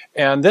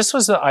 And this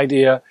was the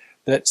idea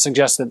that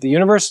suggests that the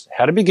universe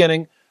had a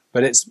beginning,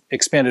 but it's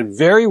expanded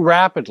very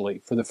rapidly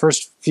for the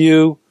first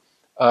few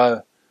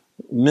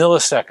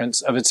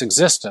milliseconds of its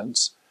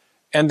existence,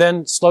 and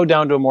then slowed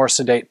down to a more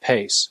sedate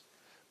pace.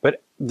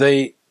 But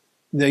the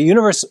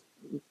universe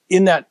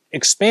in that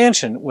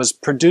expansion was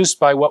produced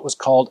by what was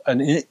called an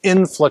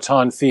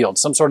inflaton field,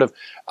 some sort of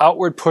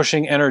outward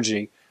pushing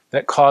energy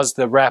that caused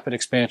the rapid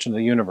expansion of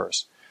the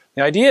universe.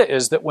 The idea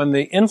is that when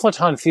the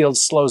inflaton field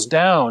slows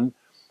down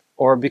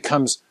or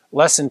becomes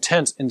less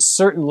intense in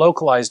certain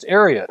localized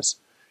areas,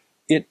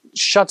 it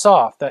shuts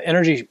off. The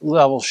energy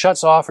level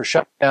shuts off or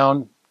shuts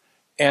down,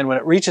 and when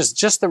it reaches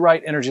just the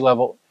right energy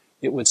level,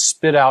 it would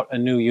spit out a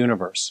new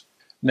universe.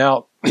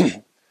 Now,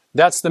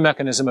 that's the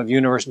mechanism of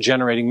universe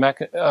generating.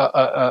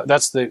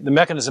 That's the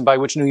mechanism by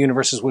which new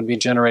universes would be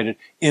generated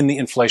in the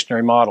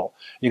inflationary model.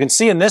 You can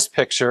see in this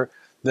picture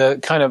the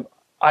kind of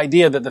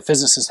idea that the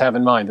physicists have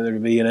in mind, that there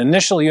would be an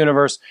initial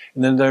universe,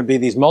 and then there would be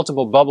these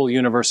multiple bubble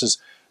universes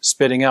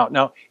spitting out.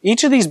 Now,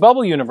 each of these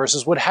bubble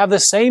universes would have the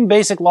same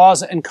basic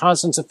laws and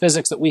constants of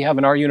physics that we have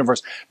in our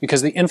universe,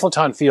 because the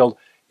inflaton field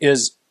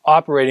is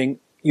operating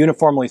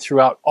uniformly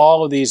throughout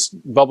all of these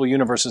bubble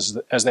universes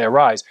as they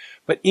arise.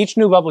 But each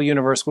new bubble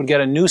universe would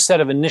get a new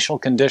set of initial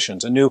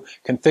conditions, a new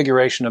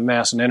configuration of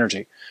mass and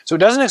energy. So it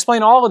doesn't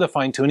explain all of the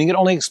fine-tuning, it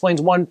only explains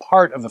one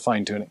part of the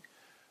fine-tuning.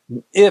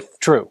 If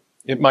true,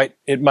 it might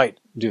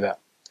do that.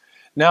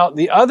 Now,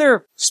 the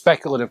other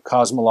speculative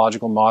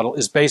cosmological model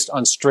is based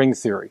on string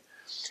theory.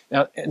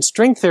 Now, in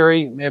string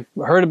theory, you may have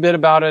heard a bit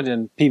about it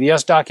in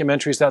PBS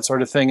documentaries, that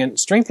sort of thing. And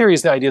string theory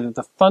is the idea that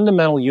the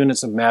fundamental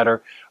units of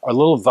matter are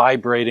little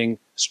vibrating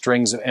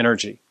strings of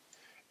energy.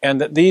 And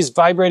that these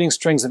vibrating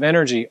strings of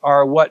energy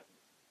are what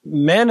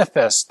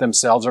manifest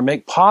themselves or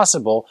make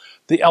possible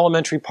the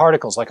elementary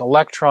particles like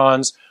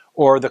electrons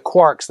or the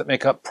quarks that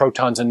make up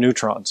protons and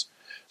neutrons.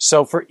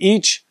 So for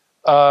each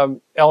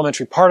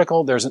elementary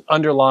particle, there's an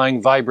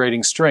underlying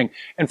vibrating string.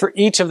 And for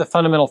each of the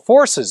fundamental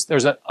forces,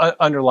 there's an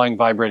underlying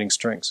vibrating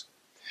strings.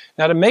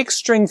 Now, to make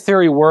string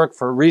theory work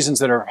for reasons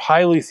that are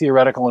highly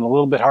theoretical and a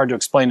little bit hard to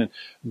explain in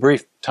the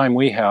brief time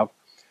we have,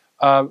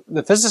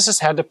 the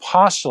physicists had to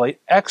postulate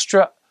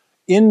extra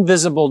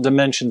invisible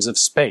dimensions of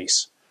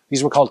space.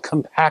 These were called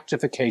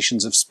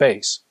compactifications of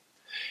space.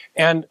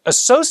 And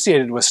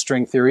associated with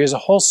string theory is a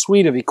whole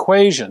suite of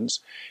equations.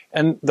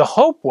 And the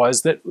hope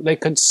was that they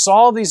could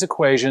solve these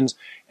equations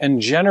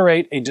and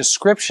generate a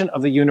description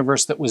of the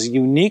universe that was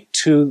unique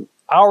to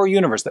our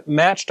universe, that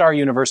matched our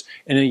universe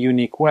in a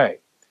unique way.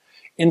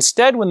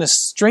 Instead, when the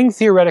string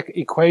theoretic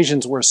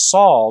equations were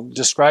solved,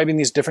 describing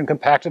these different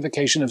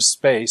compactification of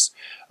space,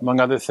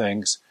 among other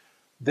things,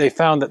 they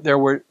found that there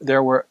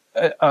were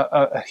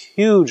a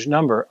huge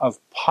number of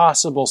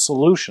possible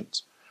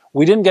solutions.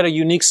 We didn't get a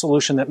unique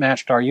solution that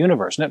matched our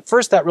universe. And at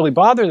first that really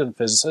bothered the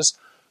physicists,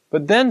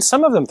 but then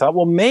some of them thought,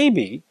 well,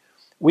 maybe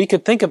we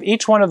could think of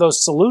each one of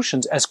those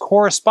solutions as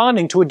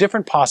corresponding to a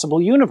different possible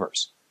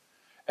universe.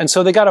 And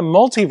so they got a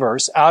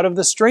multiverse out of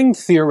the string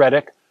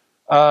theoretic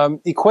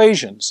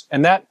equations.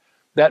 And that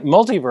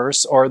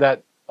multiverse, or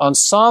that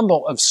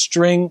ensemble of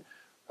string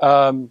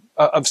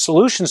of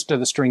solutions to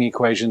the string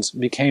equations,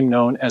 became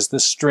known as the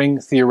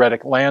string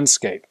theoretic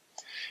landscape.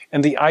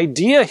 And the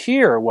idea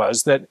here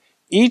was that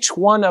each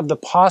one of the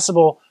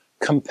possible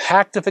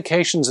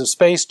compactifications of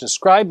space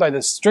described by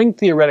the string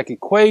theoretic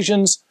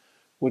equations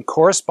would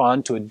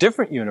correspond to a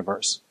different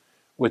universe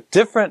with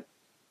different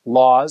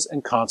laws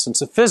and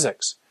constants of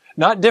physics.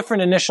 Not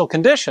different initial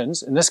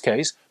conditions, in this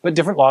case, but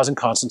different laws and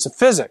constants of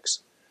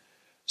physics.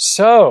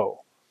 So,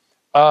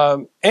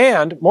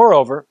 and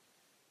moreover,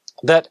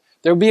 that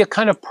there would be a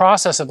kind of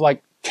process of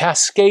like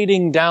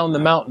cascading down the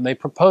mountain. They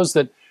proposed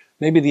that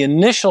maybe the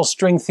initial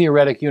string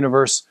theoretic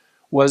universe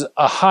was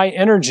a high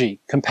energy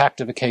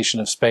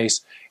compactification of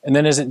space, and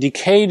then as it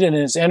decayed in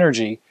its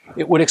energy,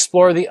 it would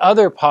explore the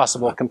other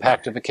possible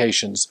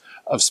compactifications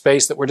of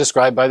space that were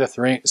described by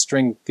the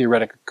string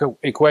theoretic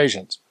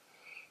equations.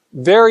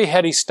 Very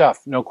heady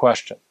stuff, no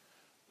question.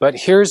 But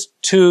here's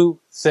two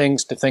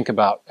things to think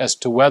about as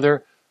to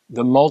whether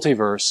the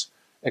multiverse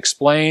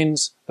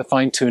explains the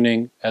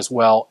fine-tuning as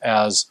well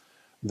as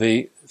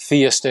the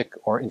theistic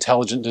or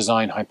intelligent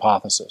design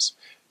hypothesis.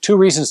 Two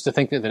reasons to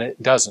think that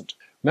it doesn't.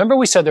 Remember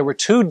we said there were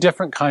two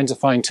different kinds of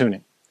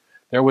fine-tuning.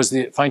 There was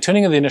the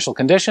fine-tuning of the initial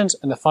conditions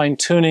and the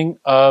fine-tuning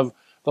of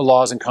the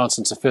laws and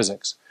constants of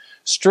physics.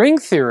 String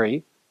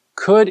theory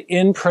could,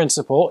 in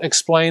principle,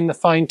 explain the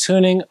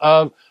fine-tuning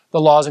of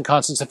the laws and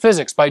constants of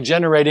physics by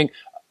generating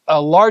a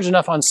large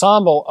enough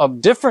ensemble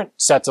of different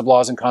sets of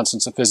laws and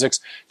constants of physics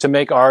to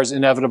make ours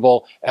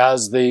inevitable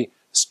as the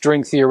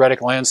string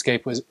theoretic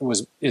landscape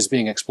is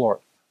being explored.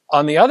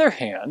 On the other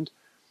hand,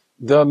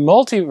 the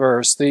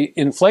multiverse, the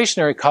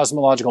inflationary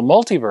cosmological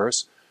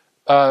multiverse,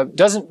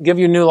 doesn't give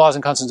you new laws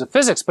and constants of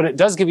physics, but it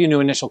does give you new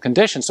initial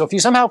conditions. So if you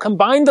somehow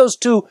combine those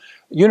two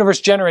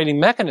universe-generating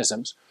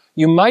mechanisms,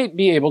 you might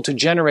be able to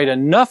generate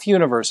enough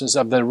universes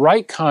of the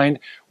right kind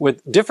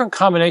with different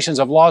combinations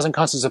of laws and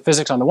constants of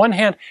physics on the one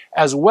hand,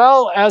 as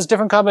well as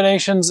different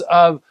combinations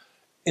of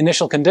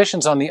initial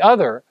conditions on the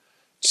other,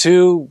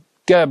 to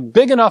get a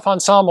big enough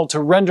ensemble to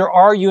render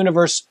our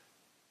universe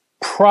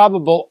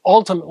probable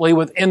ultimately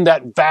within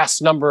that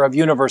vast number of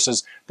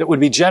universes that would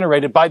be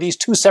generated by these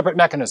two separate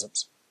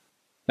mechanisms.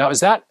 Now,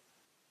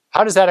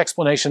 how does that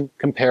explanation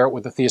compare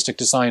with the theistic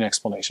design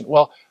explanation?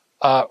 Well,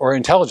 or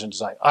intelligent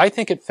design? I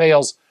think it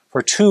fails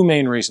for two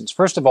main reasons.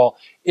 First of all,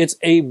 it's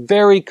a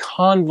very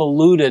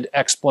convoluted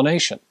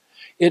explanation.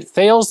 It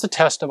fails the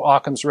test of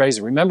Occam's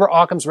razor. Remember,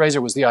 Occam's razor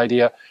was the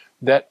idea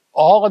that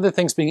all other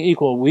things being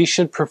equal, we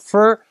should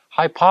prefer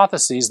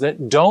hypotheses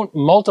that don't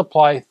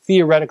multiply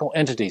theoretical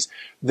entities.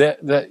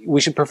 That we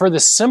should prefer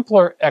the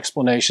simpler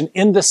explanation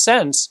in the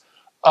sense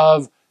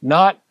of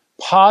not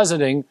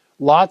positing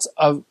lots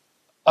of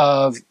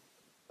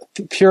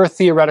pure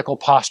theoretical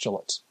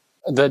postulates.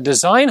 The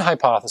design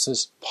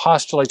hypothesis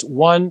postulates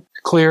one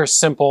clear,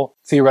 simple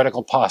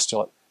theoretical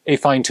postulate, a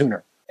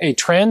fine-tuner. A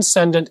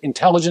transcendent,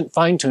 intelligent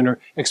fine-tuner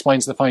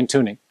explains the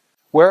fine-tuning.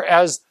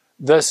 Whereas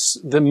the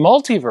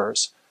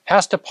multiverse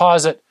has to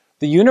posit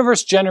the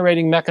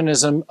universe-generating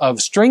mechanism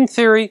of string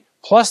theory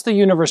plus the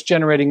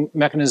universe-generating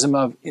mechanism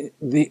of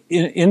the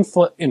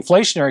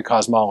inflationary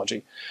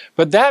cosmology.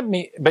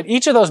 But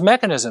each of those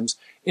mechanisms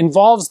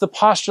involves the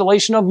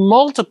postulation of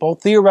multiple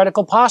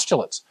theoretical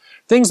postulates,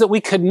 things that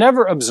we could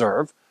never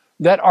observe,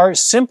 that are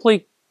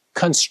simply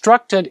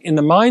constructed in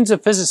the minds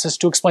of physicists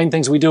to explain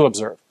things we do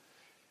observe.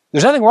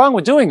 There's nothing wrong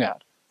with doing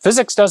that.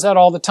 Physics does that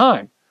all the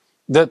time.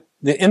 The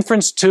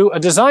inference to a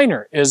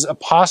designer is a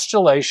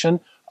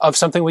postulation of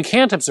something we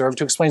can't observe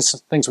to explain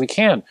things we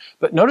can.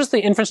 But notice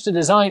the inference to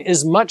design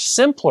is much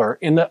simpler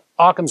in the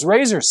Occam's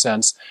razor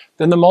sense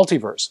than the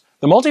multiverse.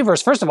 The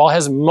multiverse, first of all,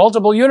 has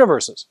multiple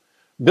universes,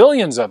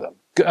 billions of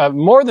them,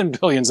 more than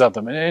billions of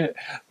them.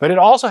 But it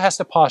also has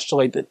to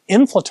postulate that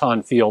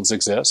inflaton fields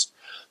exist,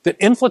 that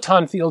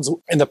inflaton fields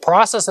in the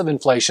process of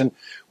inflation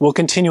will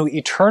continue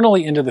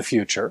eternally into the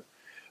future,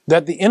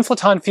 that the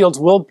inflaton fields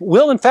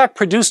will in fact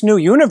produce new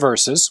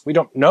universes. We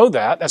don't know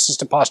that. That's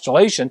just a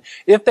postulation.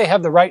 If they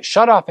have the right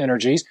shutoff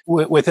energies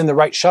within the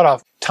right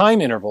shutoff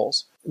time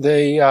intervals.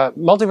 The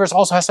multiverse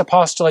also has to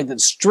postulate that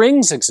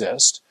strings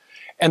exist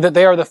and that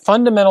they are the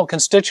fundamental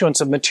constituents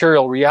of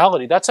material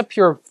reality. That's a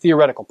pure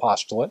theoretical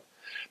postulate.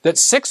 That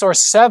 6 or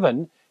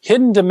 7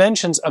 hidden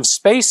dimensions of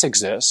space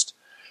exist,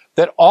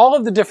 that all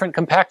of the different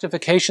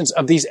compactifications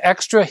of these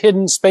extra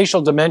hidden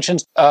spatial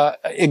dimensions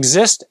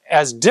exist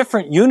as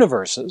different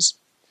universes,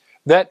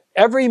 that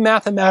every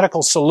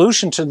mathematical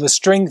solution to the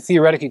string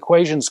theoretic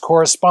equations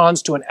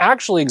corresponds to an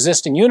actually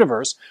existing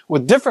universe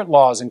with different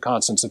laws and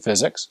constants of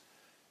physics,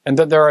 and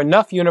that there are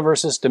enough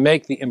universes to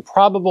make the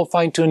improbable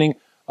fine-tuning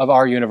of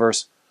our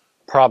universe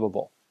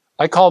probable.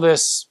 I call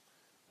this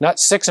not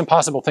 6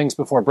 impossible things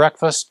before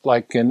breakfast,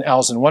 like in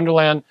Alice in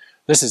Wonderland.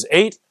 This is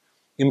 8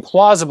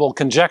 implausible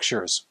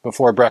conjectures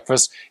before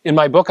breakfast. In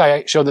my book,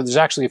 I show that there's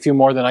actually a few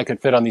more than I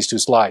could fit on these 2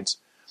 slides.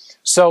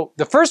 So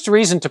the first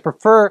reason to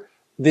prefer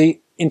the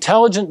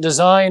intelligent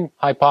design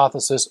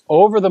hypothesis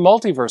over the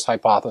multiverse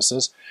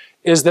hypothesis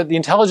is that the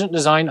intelligent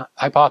design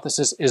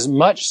hypothesis is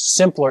much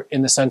simpler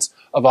in the sense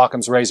of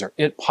Occam's razor.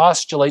 It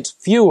postulates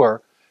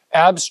fewer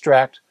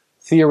abstract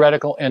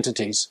theoretical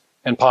entities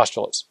and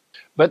postulates.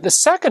 But the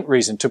second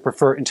reason to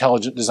prefer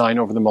intelligent design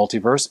over the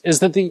multiverse is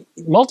that the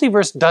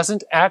multiverse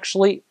doesn't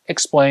actually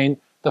explain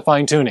the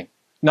fine-tuning,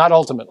 not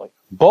ultimately.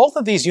 Both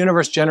of these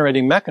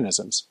universe-generating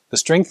mechanisms, the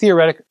string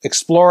theoretic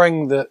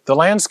exploring the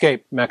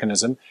landscape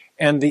mechanism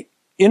and the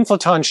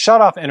inflaton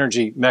shutoff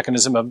energy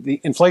mechanism of the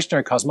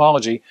inflationary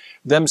cosmology,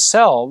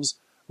 themselves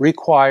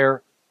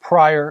require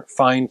prior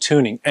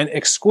fine-tuning, and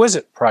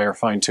exquisite prior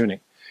fine-tuning.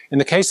 In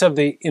the case of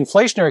the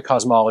inflationary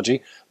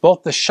cosmology,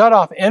 both the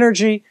shutoff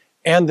energy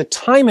and the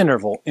time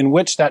interval in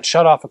which that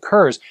shutoff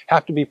occurs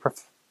have to be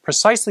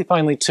precisely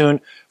finely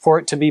tuned for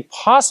it to be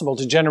possible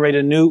to generate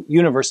a new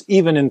universe,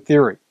 even in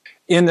theory.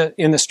 In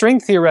the string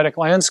theoretic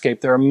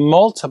landscape, there are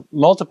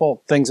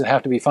multiple things that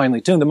have to be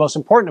finely tuned, the most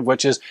important of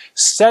which is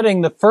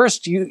setting the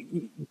first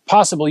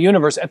possible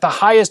universe at the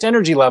highest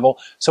energy level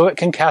so it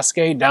can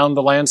cascade down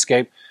the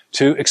landscape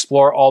to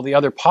explore all the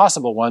other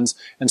possible ones,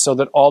 and so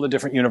that all the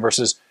different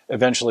universes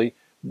eventually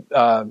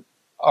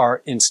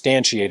are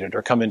instantiated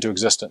or come into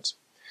existence.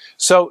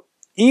 So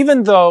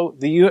even though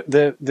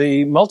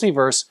the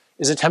multiverse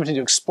is attempting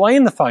to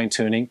explain the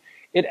fine-tuning,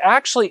 it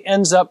actually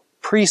ends up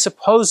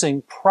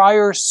presupposing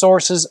prior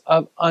sources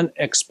of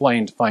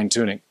unexplained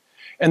fine-tuning.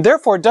 And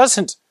therefore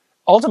doesn't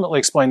ultimately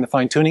explain the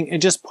fine-tuning, it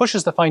just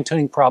pushes the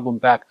fine-tuning problem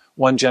back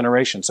one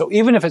generation. So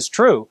even if it's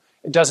true,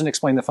 it doesn't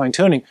explain the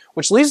fine-tuning,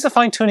 which leaves the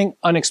fine-tuning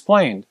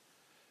unexplained,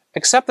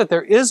 except that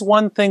there is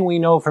one thing we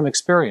know from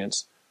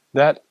experience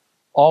that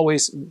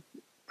always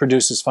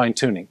produces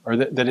fine-tuning, or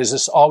that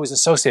is always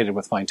associated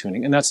with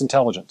fine-tuning, and that's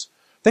intelligence.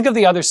 Think of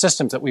the other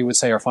systems that we would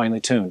say are finely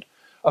tuned.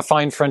 A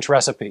fine French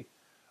recipe,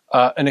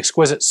 an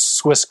exquisite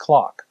Swiss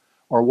clock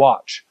or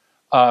watch,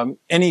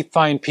 any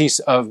fine piece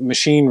of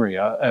machinery,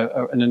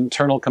 an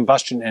internal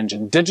combustion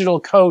engine,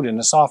 digital code in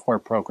a software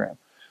program,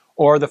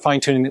 or the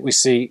fine-tuning that we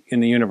see in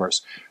the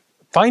universe.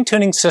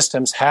 Fine-tuning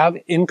systems have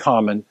in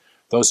common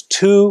those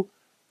two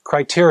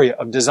criteria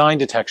of design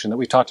detection that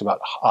we talked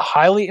about, a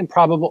highly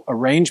improbable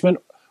arrangement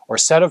or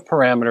set of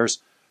parameters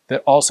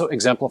that also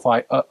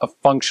exemplify a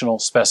functional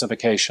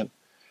specification.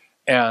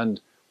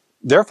 And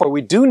therefore,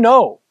 we do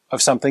know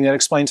of something that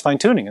explains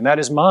fine-tuning, and that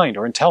is mind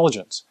or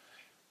intelligence.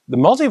 The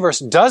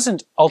multiverse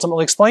doesn't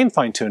ultimately explain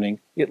fine-tuning.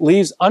 It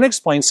leaves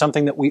unexplained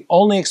something that we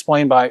only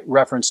explain by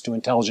reference to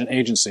intelligent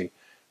agency,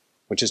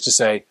 which is to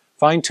say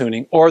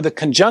fine-tuning or the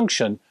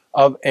conjunction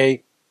of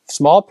a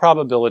small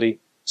probability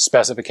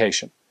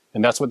specification.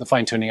 And that's what the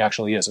fine-tuning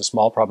actually is, a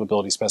small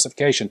probability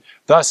specification.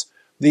 Thus,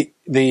 the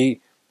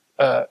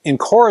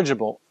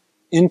incorrigible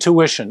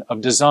intuition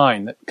of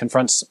design that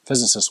confronts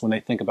physicists when they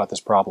think about this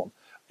problem.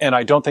 And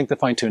I don't think the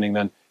fine-tuning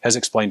then has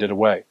explained it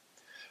away.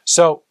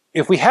 So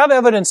if we have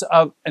evidence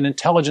of an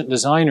intelligent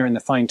designer in the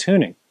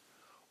fine-tuning,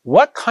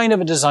 what kind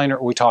of a designer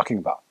are we talking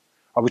about?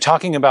 Are we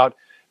talking about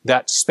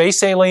that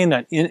space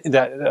alien,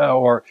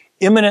 or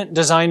immanent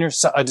designer,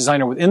 a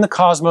designer within the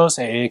cosmos,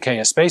 aka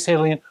a space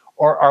alien,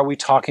 or are we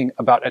talking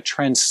about a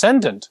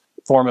transcendent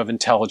form of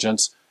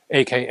intelligence,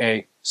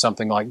 aka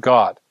something like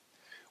God?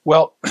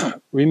 Well,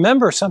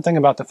 remember something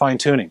about the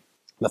fine-tuning.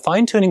 The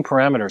fine-tuning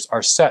parameters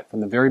are set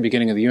from the very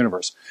beginning of the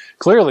universe.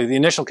 Clearly, the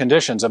initial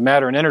conditions of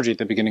matter and energy at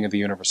the beginning of the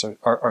universe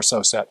are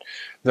so set.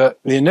 The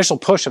initial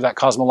push of that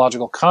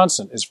cosmological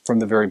constant is from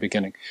the very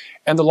beginning.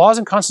 And the laws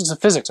and constants of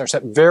physics are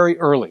set very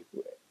early.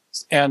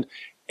 And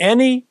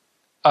and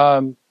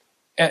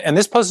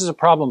this poses a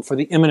problem for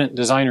the immanent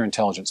designer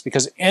intelligence,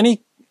 because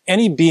any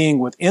being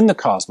within the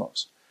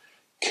cosmos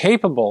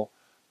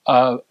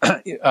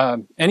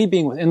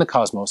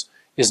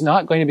is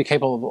not going to be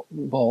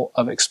capable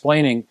of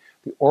explaining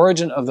the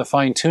origin of the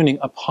fine-tuning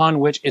upon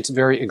which its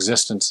very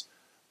existence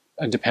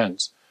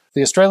depends.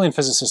 The Australian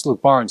physicist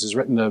Luke Barnes has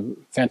written the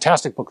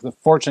fantastic book, The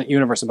Fortunate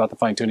Universe, about the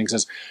fine-tuning,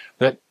 says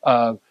that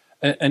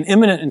an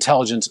immanent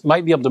intelligence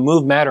might be able to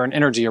move matter and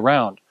energy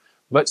around,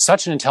 but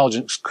such an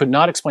intelligence could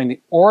not explain the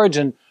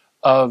origin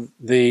of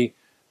the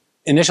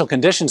initial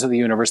conditions of the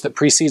universe that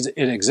precedes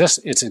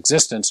its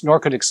existence, nor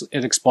could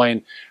it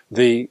explain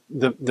the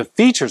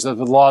features of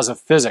the laws of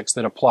physics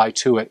that apply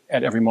to it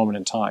at every moment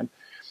in time.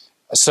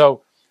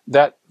 So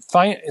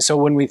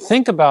when we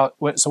bring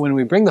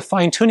the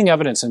fine-tuning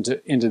evidence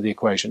into the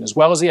equation, as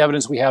well as the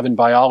evidence we have in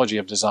biology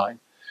of design,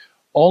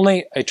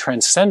 only a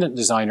transcendent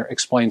designer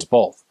explains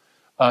both.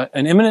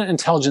 An immanent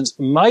intelligence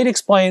might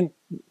explain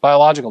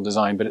biological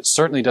design, but it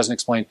certainly doesn't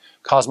explain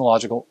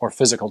cosmological or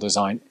physical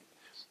design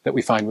that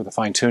we find with the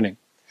fine-tuning.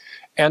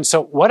 And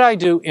so what I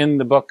do in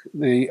the book,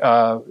 the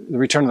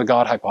Return of the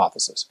God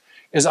Hypothesis,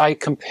 is I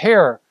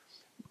compare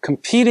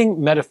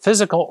competing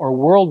metaphysical or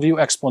worldview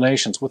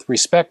explanations with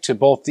respect to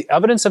both the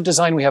evidence of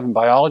design we have in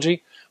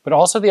biology, but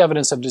also the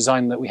evidence of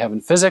design that we have in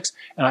physics.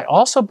 And I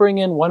also bring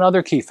in one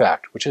other key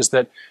fact, which is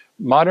that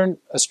modern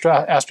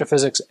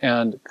astrophysics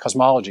and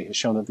cosmology has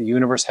shown that the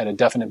universe had a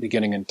definite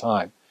beginning in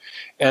time.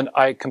 And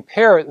I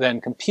compare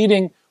then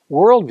competing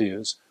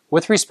worldviews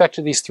with respect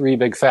to these three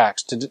big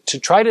facts to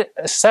try to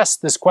assess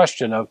this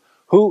question of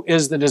who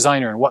is the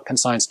designer and what can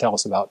science tell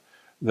us about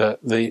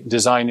the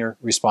designer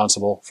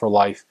responsible for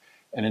life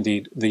and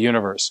indeed the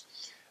universe.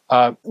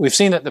 We've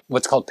seen that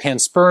what's called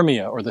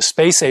panspermia, or the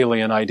space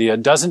alien idea,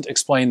 doesn't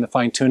explain the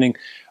fine-tuning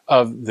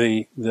of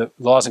the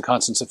laws and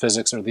constants of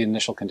physics or the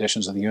initial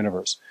conditions of the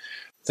universe.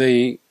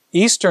 The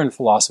Eastern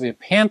philosophy of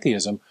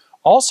pantheism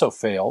also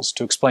fails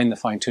to explain the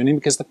fine-tuning,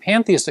 because the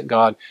pantheistic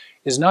God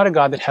is not a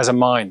God that has a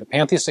mind. The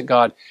pantheistic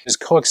God is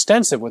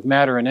coextensive with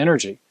matter and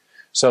energy.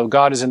 So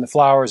God is in the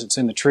flowers, it's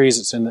in the trees,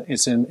 it's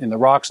in the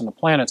rocks and the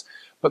planets,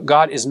 but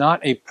God is not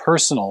a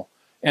personal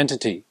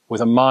entity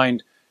with a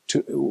mind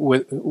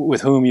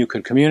with whom you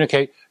could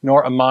communicate,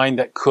 nor a mind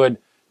that could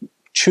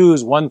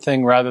choose one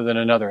thing rather than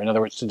another. In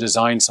other words, to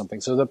design something.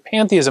 So the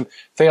pantheism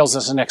fails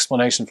as an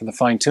explanation for the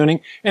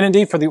fine-tuning and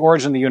indeed for the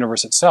origin of the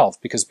universe itself,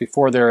 because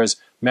before there is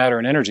matter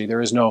and energy,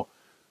 there is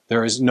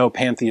no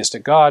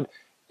pantheistic God,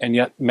 and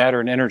yet matter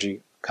and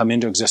energy come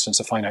into existence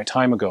a finite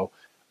time ago,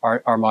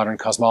 our modern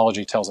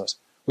cosmology tells us.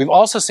 We've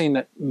also seen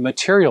that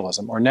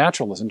materialism or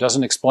naturalism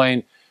doesn't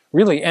explain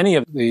really any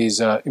of these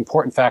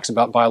important facts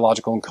about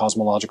biological and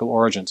cosmological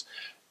origins.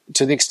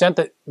 To the extent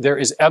that there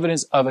is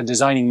evidence of a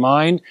designing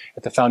mind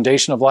at the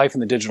foundation of life in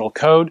the digital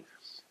code,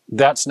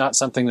 that's not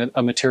something that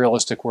a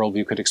materialistic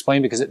worldview could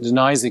explain, because it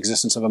denies the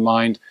existence of a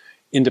mind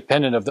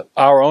independent of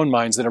our own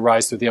minds that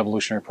arise through the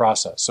evolutionary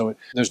process. So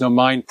there's no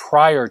mind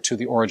prior to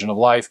the origin of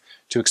life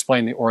to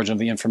explain the origin of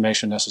the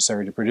information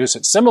necessary to produce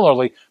it.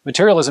 Similarly,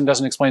 materialism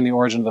doesn't explain the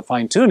origin of the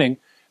fine-tuning.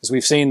 As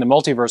we've seen, the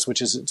multiverse,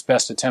 which is its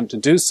best attempt to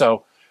do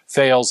so,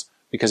 fails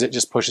because it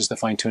just pushes the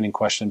fine-tuning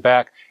question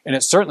back. And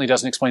it certainly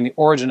doesn't explain the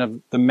origin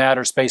of the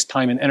matter, space,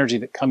 time, and energy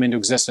that come into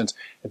existence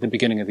at the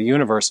beginning of the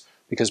universe,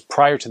 because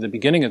prior to the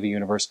beginning of the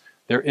universe,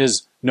 there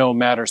is no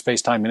matter,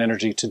 space, time, and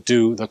energy to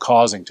do the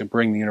causing, to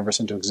bring the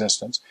universe into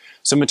existence.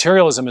 So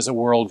materialism as a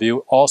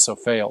worldview also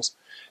fails.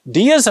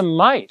 Deism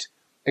might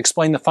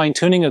explain the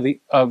fine-tuning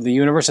of the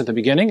universe at the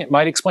beginning. It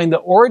might explain the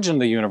origin of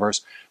the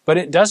universe, but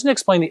it doesn't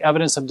explain the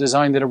evidence of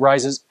design that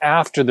arises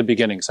after the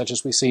beginning, such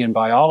as we see in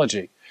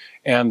biology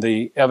and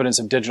the evidence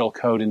of digital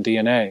code in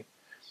DNA.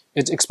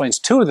 It explains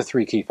two of the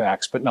three key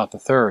facts, but not the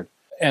third.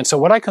 And so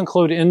what I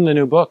conclude in the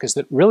new book is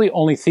that really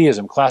only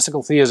theism,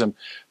 classical theism,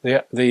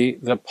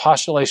 the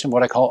postulation of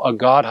what I call a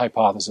God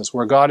hypothesis,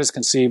 where God is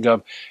conceived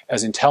of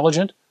as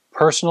intelligent,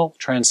 personal,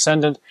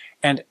 transcendent,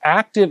 and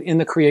active in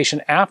the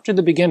creation after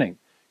the beginning,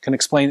 can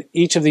explain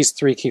each of these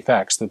three key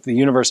facts: that the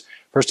universe,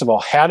 first of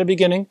all, had a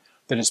beginning,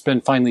 that it's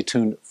been finely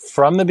tuned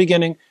from the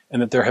beginning,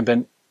 and that there have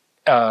been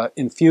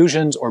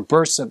infusions or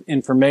bursts of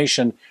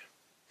information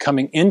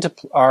coming into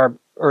our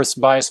Earth's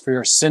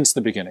biosphere since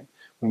the beginning.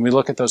 When we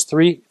look at those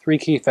three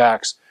key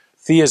facts,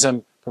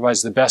 theism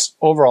provides the best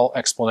overall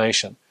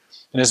explanation.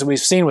 And as we've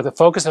seen with the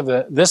focus of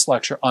this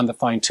lecture on the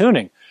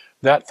fine-tuning,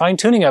 that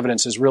fine-tuning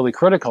evidence is really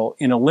critical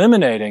in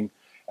eliminating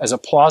as a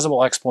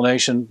plausible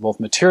explanation both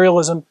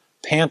materialism,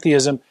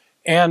 pantheism,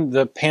 and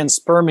the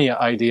panspermia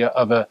idea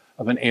of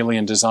an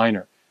alien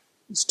designer.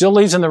 It still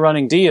leaves in the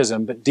running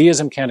deism, but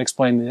deism can't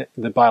explain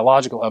the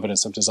biological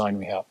evidence of design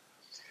we have.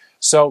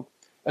 So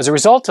as a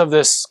result of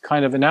this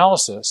kind of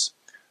analysis,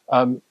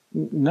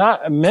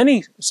 not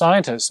many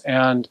scientists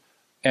and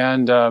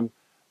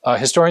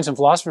historians and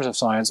philosophers of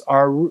science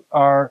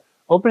are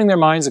opening their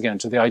minds again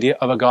to the idea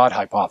of a God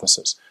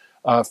hypothesis.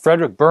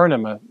 Frederick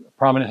Burnham, a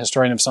prominent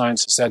historian of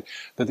science, said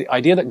that the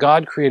idea that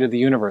God created the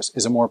universe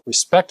is a more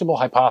respectable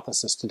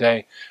hypothesis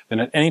today than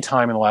at any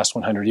time in the last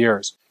 100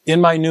 years.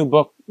 In my new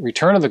book,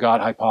 Return of the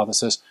God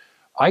Hypothesis,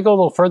 I go a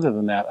little further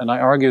than that, and I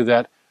argue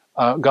that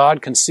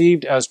God,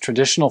 conceived as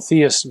traditional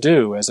theists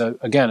do, as a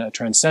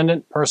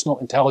transcendent, personal,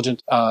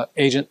 intelligent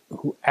agent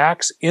who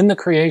acts in the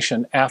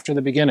creation after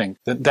the beginning,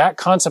 that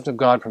concept of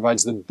God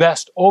provides the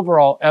best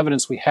overall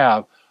evidence we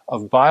have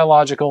of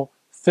biological,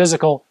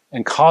 physical,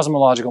 and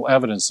cosmological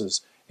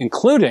evidences,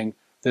 including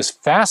this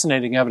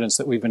fascinating evidence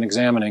that we've been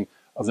examining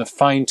of the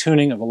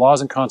fine-tuning of the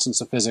laws and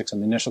constants of physics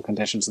and the initial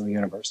conditions of the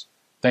universe.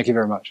 Thank you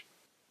very much.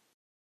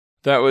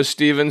 That was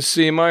Stephen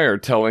C. Meyer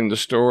telling the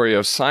story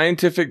of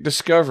scientific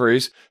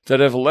discoveries that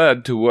have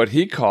led to what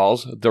he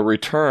calls the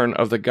return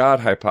of the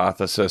God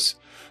hypothesis.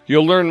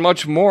 You'll learn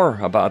much more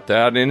about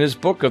that in his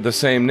book of the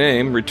same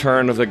name,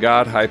 Return of the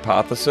God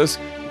Hypothesis,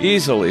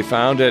 easily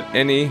found at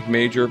any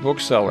major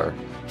bookseller.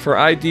 For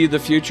ID the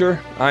Future,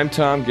 I'm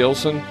Tom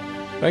Gilson.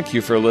 Thank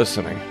you for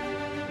listening.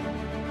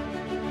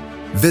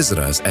 Visit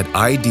us at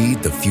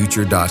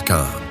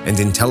idthefuture.com and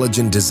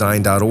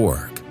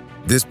intelligentdesign.org.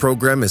 This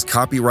program is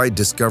copyright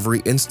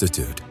Discovery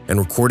Institute and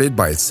recorded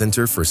by its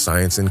Center for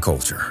Science and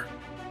Culture.